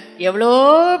விட எவ்வளோ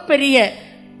பெரிய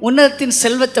உன்னதத்தின்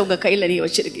செல்வத்தை உங்கள் கையில் நீங்கள்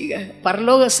வச்சுருக்கீங்க,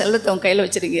 பரலோக செல்வத்தை உங்கள் கையில்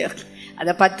வச்சுருக்கீங்க.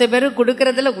 அதை 10 பேருக்கு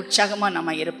கொடுக்கறதுல உற்சாகமாக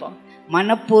நம்ம இருப்போம்.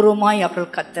 மனப்பூர்வமாய்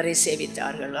அவர்கள் கர்த்தரை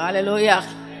சேவித்தார்கள். அல்லேலூயா.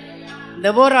 இந்த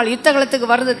ஒரு ஆள் யுத்த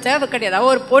காலத்துக்கு வர்றது தேவை கிடையாது, அவ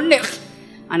ஒரு பொண்ணு.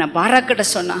 ஆனால் பாராக்கிட்ட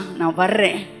சொன்னா, நான்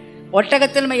வர்றேன்.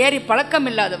 ஒட்டகத்தில் ஏறி பழக்கம்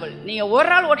இல்லாதவள், நீங்கள் ஒரு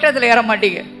ஆள் ஒட்டகத்தில் ஏற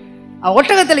மாட்டீங்க,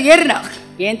 ஒட்டகத்தில் ஏறினா.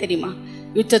 ஏன் தெரியுமா?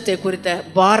 யுத்தத்தை குறித்த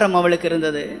பாரம் அவளுக்கு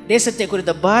இருந்தது, தேசத்தை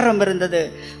குறித்த பாரம் இருந்தது.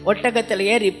 ஒட்டகத்தில்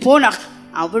ஏறி போனா.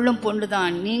 அவளும் பொண்ணு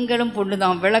தான், நீங்களும் பொண்ணு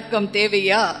தான். விளக்கம்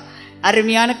தேவையா?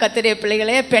 அருமையான கர்த்தருடைய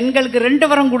பிள்ளைகளே, பெண்களுக்கு 2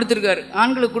 வரம் கொடுத்துருக்காரு,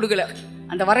 ஆண்களுக்கு கொடுக்கல.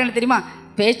 அந்த வரம் என்ன தெரியுமா?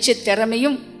 பேச்சு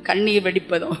திறமையும் கண்ணீர்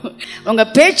வடிப்பதும்.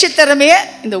 உங்கள் பேச்சு திறமையை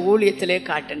இந்த ஊழியத்திலே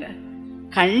காட்டுங்க.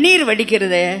 கண்ணீர்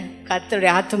வடிக்கிறத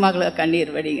கர்த்தருடைய ஆத்துமாக்களை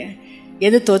கண்ணீர் வடிங்க.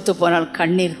 எது தோற்று போனாலும்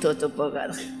கண்ணீர் தோற்று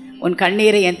போகாது. உன்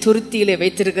கண்ணீரை என் துருத்தியிலே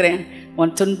வைத்திருக்கிறேன்,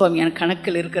 உன் துன்பம் என்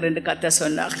கணக்கில் இருக்கிறேன்னு கர்த்தர்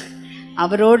சொன்னார்.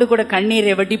 அவரோடு கூட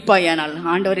கண்ணீரை வடிப்பாயானால்,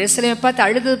 ஆண்டவர் எருசலேமை பார்த்து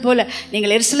அழுதது போல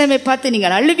நீங்கள் எருசலேமை பார்த்து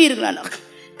நீங்கள் அழுவீர்களானால்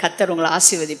கர்த்தர் உங்களை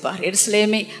ஆசீர்வதிப்பார்.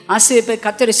 எருசலேமை ஆசீர்வதிப்பார்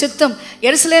கர்த்தருடைய சித்தம்.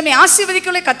 எருசலேமை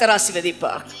ஆசீர்வதிக்கவே கர்த்தர்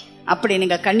ஆசீர்வதிப்பார். அப்படி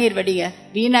நீங்கள் கண்ணீர் வடிங்க,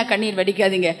 வீணாக கண்ணீர்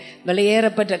வடிக்காதீங்க.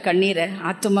 விலையேறப்பட்ட கண்ணீரை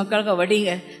ஆத்துமக்களுக்கு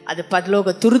வடிங்க. அது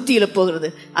பரலோக துருத்தியில் போகிறது,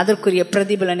 அதற்குரிய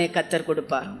பிரதிபலனை கர்த்தர்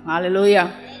கொடுப்பார். அல்லேலூயா,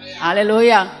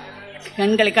 அல்லேலூயா.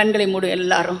 கண்களை மூடு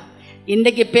எல்லாரும்.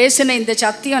 இன்றைக்கு பேசின இந்த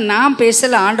சத்தியம் நான்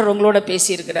பேசல, ஆண்டவர் உங்களோட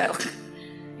பேசியிருக்கிறார்.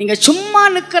 நீங்கள் சும்மா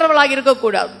நிற்கிறவளாக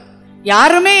இருக்கக்கூடாது.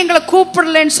 யாருமே எங்களை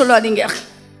கூப்பிடலன்னு சொல்லாதீங்க,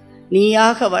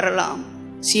 நீயாக வரலாம்.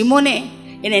 சிமோனே,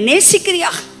 என்னை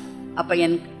நேசிக்கிறியா? அப்போ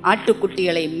என்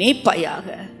ஆட்டுக்குட்டிகளை மேய்ப்பாயாக.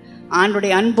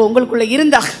 ஆண்டுடைய அன்பு உங்களுக்குள்ளே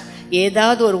இருந்தா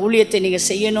ஏதாவது ஒரு ஊழியத்தை நீங்கள்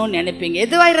செய்யணும்னு நினைப்பீங்க.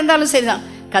 எதுவாக இருந்தாலும் சரிதான்,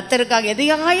 கர்த்தருக்காக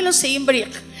எதையாயிலும் செய்யும்படி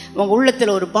உங்கள்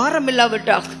உள்ளத்தில் ஒரு பாரம்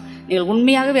இல்லாவிட்டால் நீங்கள்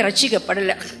உண்மையாகவே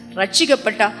ரட்சிக்கப்படலை.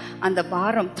 ரட்சிக்கப்பட்டால் அந்த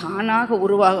பாரம் தானாக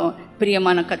உருவாகும்.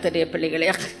 பிரியமான கர்த்தருடைய பிள்ளைகளே,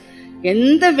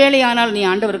 எந்த வேலையானாலும் நீ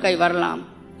ஆண்டவருக்காய் வரலாம்.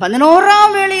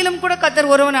 11ஆம் வேளையிலும் கூட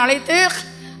கர்த்தர் ஒருவனை அழைத்து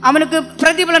அவனுக்கு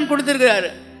பிரதிபலன் கொடுத்துருக்கிறாரு.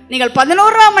 நீங்கள்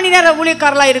 11ஆம் மணி நேரம்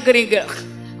ஊழியக்காரலாக இருக்கிறீங்க.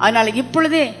 அதனால்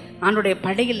இப்பொழுதே ஆண்டுடைய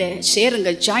படையில் சேருங்க,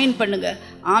 ஜாயின் பண்ணுங்க,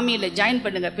 ஆமியில் ஜாயின்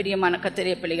பண்ணுங்க. பிரியமான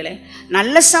கர்த்தருடைய பிள்ளைகளே,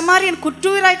 நல்ல சமாரியன்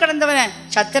குற்றூராய் கிடந்தவனை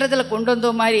சத்திரத்தில் கொண்டு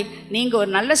வந்த மாதிரி நீங்கள்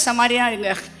ஒரு நல்ல சமாரியா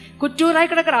இருங்க.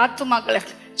 குற்றூராய் கிடக்கிற ஆத்துமாக்களை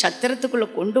சத்திரத்துக்குள்ளே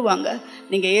கொண்டு வாங்க.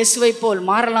 நீங்கள் இயேசுவை போல்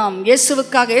மாறலாம்,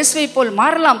 இயேசுவுக்காக இயேசுவை போல்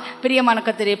மாறலாம். பிரியமான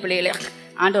கர்த்தருடைய பிள்ளைகளே,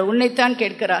 ஆண்டவர் உன்னைத்தான்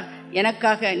கேட்கிறார்.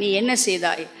 எனக்காக நீ என்ன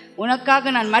செய்தாய்?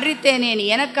 உனக்காக நான் மரித்தேனே, நீ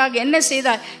எனக்காக என்ன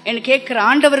செய்தாய் என்று கேட்கிற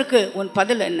ஆண்டவருக்கு உன்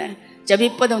பதில் என்ன?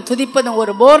 ஜபிப்பதும் துதிப்பதும்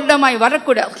ஒரு போர்டமாய்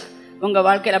வரக்கூடாது. உங்கள்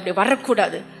வாழ்க்கையில் அப்படி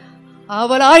வரக்கூடாது.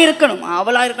 ஆவலாக இருக்கணும்.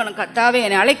 கர்த்தாவே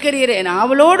என்னை அழைக்கிறீரே, நான்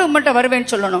ஆவலோடு உம்மட்ட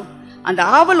வருவேன்னு சொல்லணும். அந்த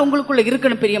ஆவல் உங்களுக்குள்ள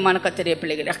இருக்கணும். பிரியமான கர்த்தருடைய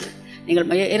பிள்ளைகளே,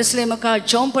 நீங்கள் எருசலேமுக்காக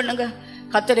ஜெபம் பண்ணுங்க.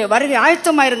 கர்த்தருடைய வருகை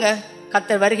ஆயத்தமாயிருங்க.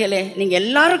 கர்த்தர் வருகையிலே நீங்கள்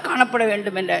எல்லாரும் காணப்பட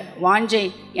வேண்டும் என்ற வாஞ்சை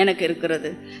எனக்கு இருக்கிறது.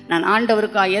 நான்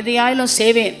ஆண்டவருக்காக எதையாயிலும்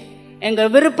செய்வேன்.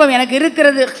 எங்கள் விருப்பம் எனக்கு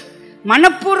இருக்கிறது.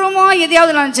 மனப்பூர்வமாக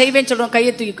எதையாவது நான் செய்வேன்னு சொல்கிறோம்.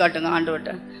 கையை தூக்கி காட்டுங்க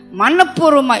ஆண்டவர்கிட்ட.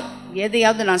 மனப்பூர்வமாக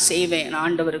எதையாவது நான் செய்வேன்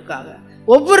ஆண்டவருக்காக.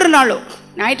 ஒவ்வொரு நாளும்,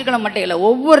 ஞாயிற்றுக்கிழமை மட்டும் இல்லை,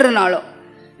 ஒவ்வொரு நாளும்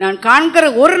நான் காண்கிற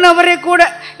ஒரு நபரே கூட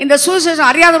இந்த சுவிசேஷம்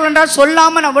அறியாதவர்களால்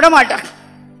சொல்லாமல் நான் விட மாட்டேன்.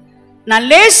 நான்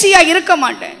லேசியாக இருக்க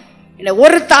மாட்டேன். இல்லை,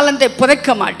 ஒரு தாளந்தை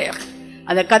புதைக்க மாட்டேன்.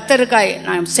 அதை கர்த்தருக்காய்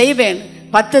நான் செய்வேன்.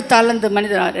 10 தாலந்து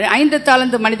மனிதனாக 5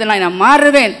 தாலந்து மனிதனாய் நான்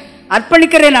மாறுவேன்.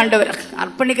 அர்ப்பணிக்கிறேன்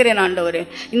ஆண்டவரே.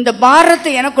 இந்த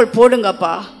பாரத்தை எனக்குள்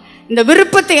போடுங்கப்பா. இந்த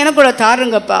விருப்பத்தை எனக்குள்ள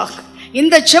தாருங்கப்பா.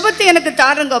 இந்த ஜெபத்தை எனக்கு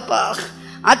தாருங்கப்பா.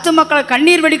 ஆத்துமக்களை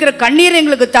கண்ணீர் வெடிக்கிற கண்ணீரை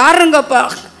எங்களுக்கு தாருங்கப்பா.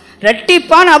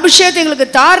 ரெட்டிப்பான அபிஷேகத்தை எங்களுக்கு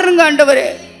தாருங்க ஆண்டவரே.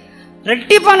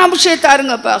 ரெட்டிப்பான அபிஷேகம்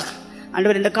தாருங்கப்பா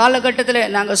ஆண்டவர். இந்த காலகட்டத்தில்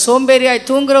நாங்கள் சோம்பேறியாய்,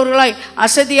 தூங்குறவர்களாய்,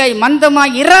 அசதியாய்,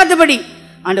 மந்தமாய் இராதபடி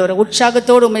ஆண்டவரை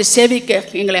உற்சாகத்தோடு உம்மை சேவிக்க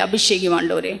எங்களை அபிஷேகம்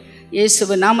ஆண்டவரே.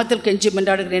 இயேசுவின் நாமத்தில் கெஞ்சி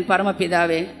மன்றாடுகிறேன்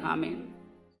பரமபிதாவே, ஆமென்.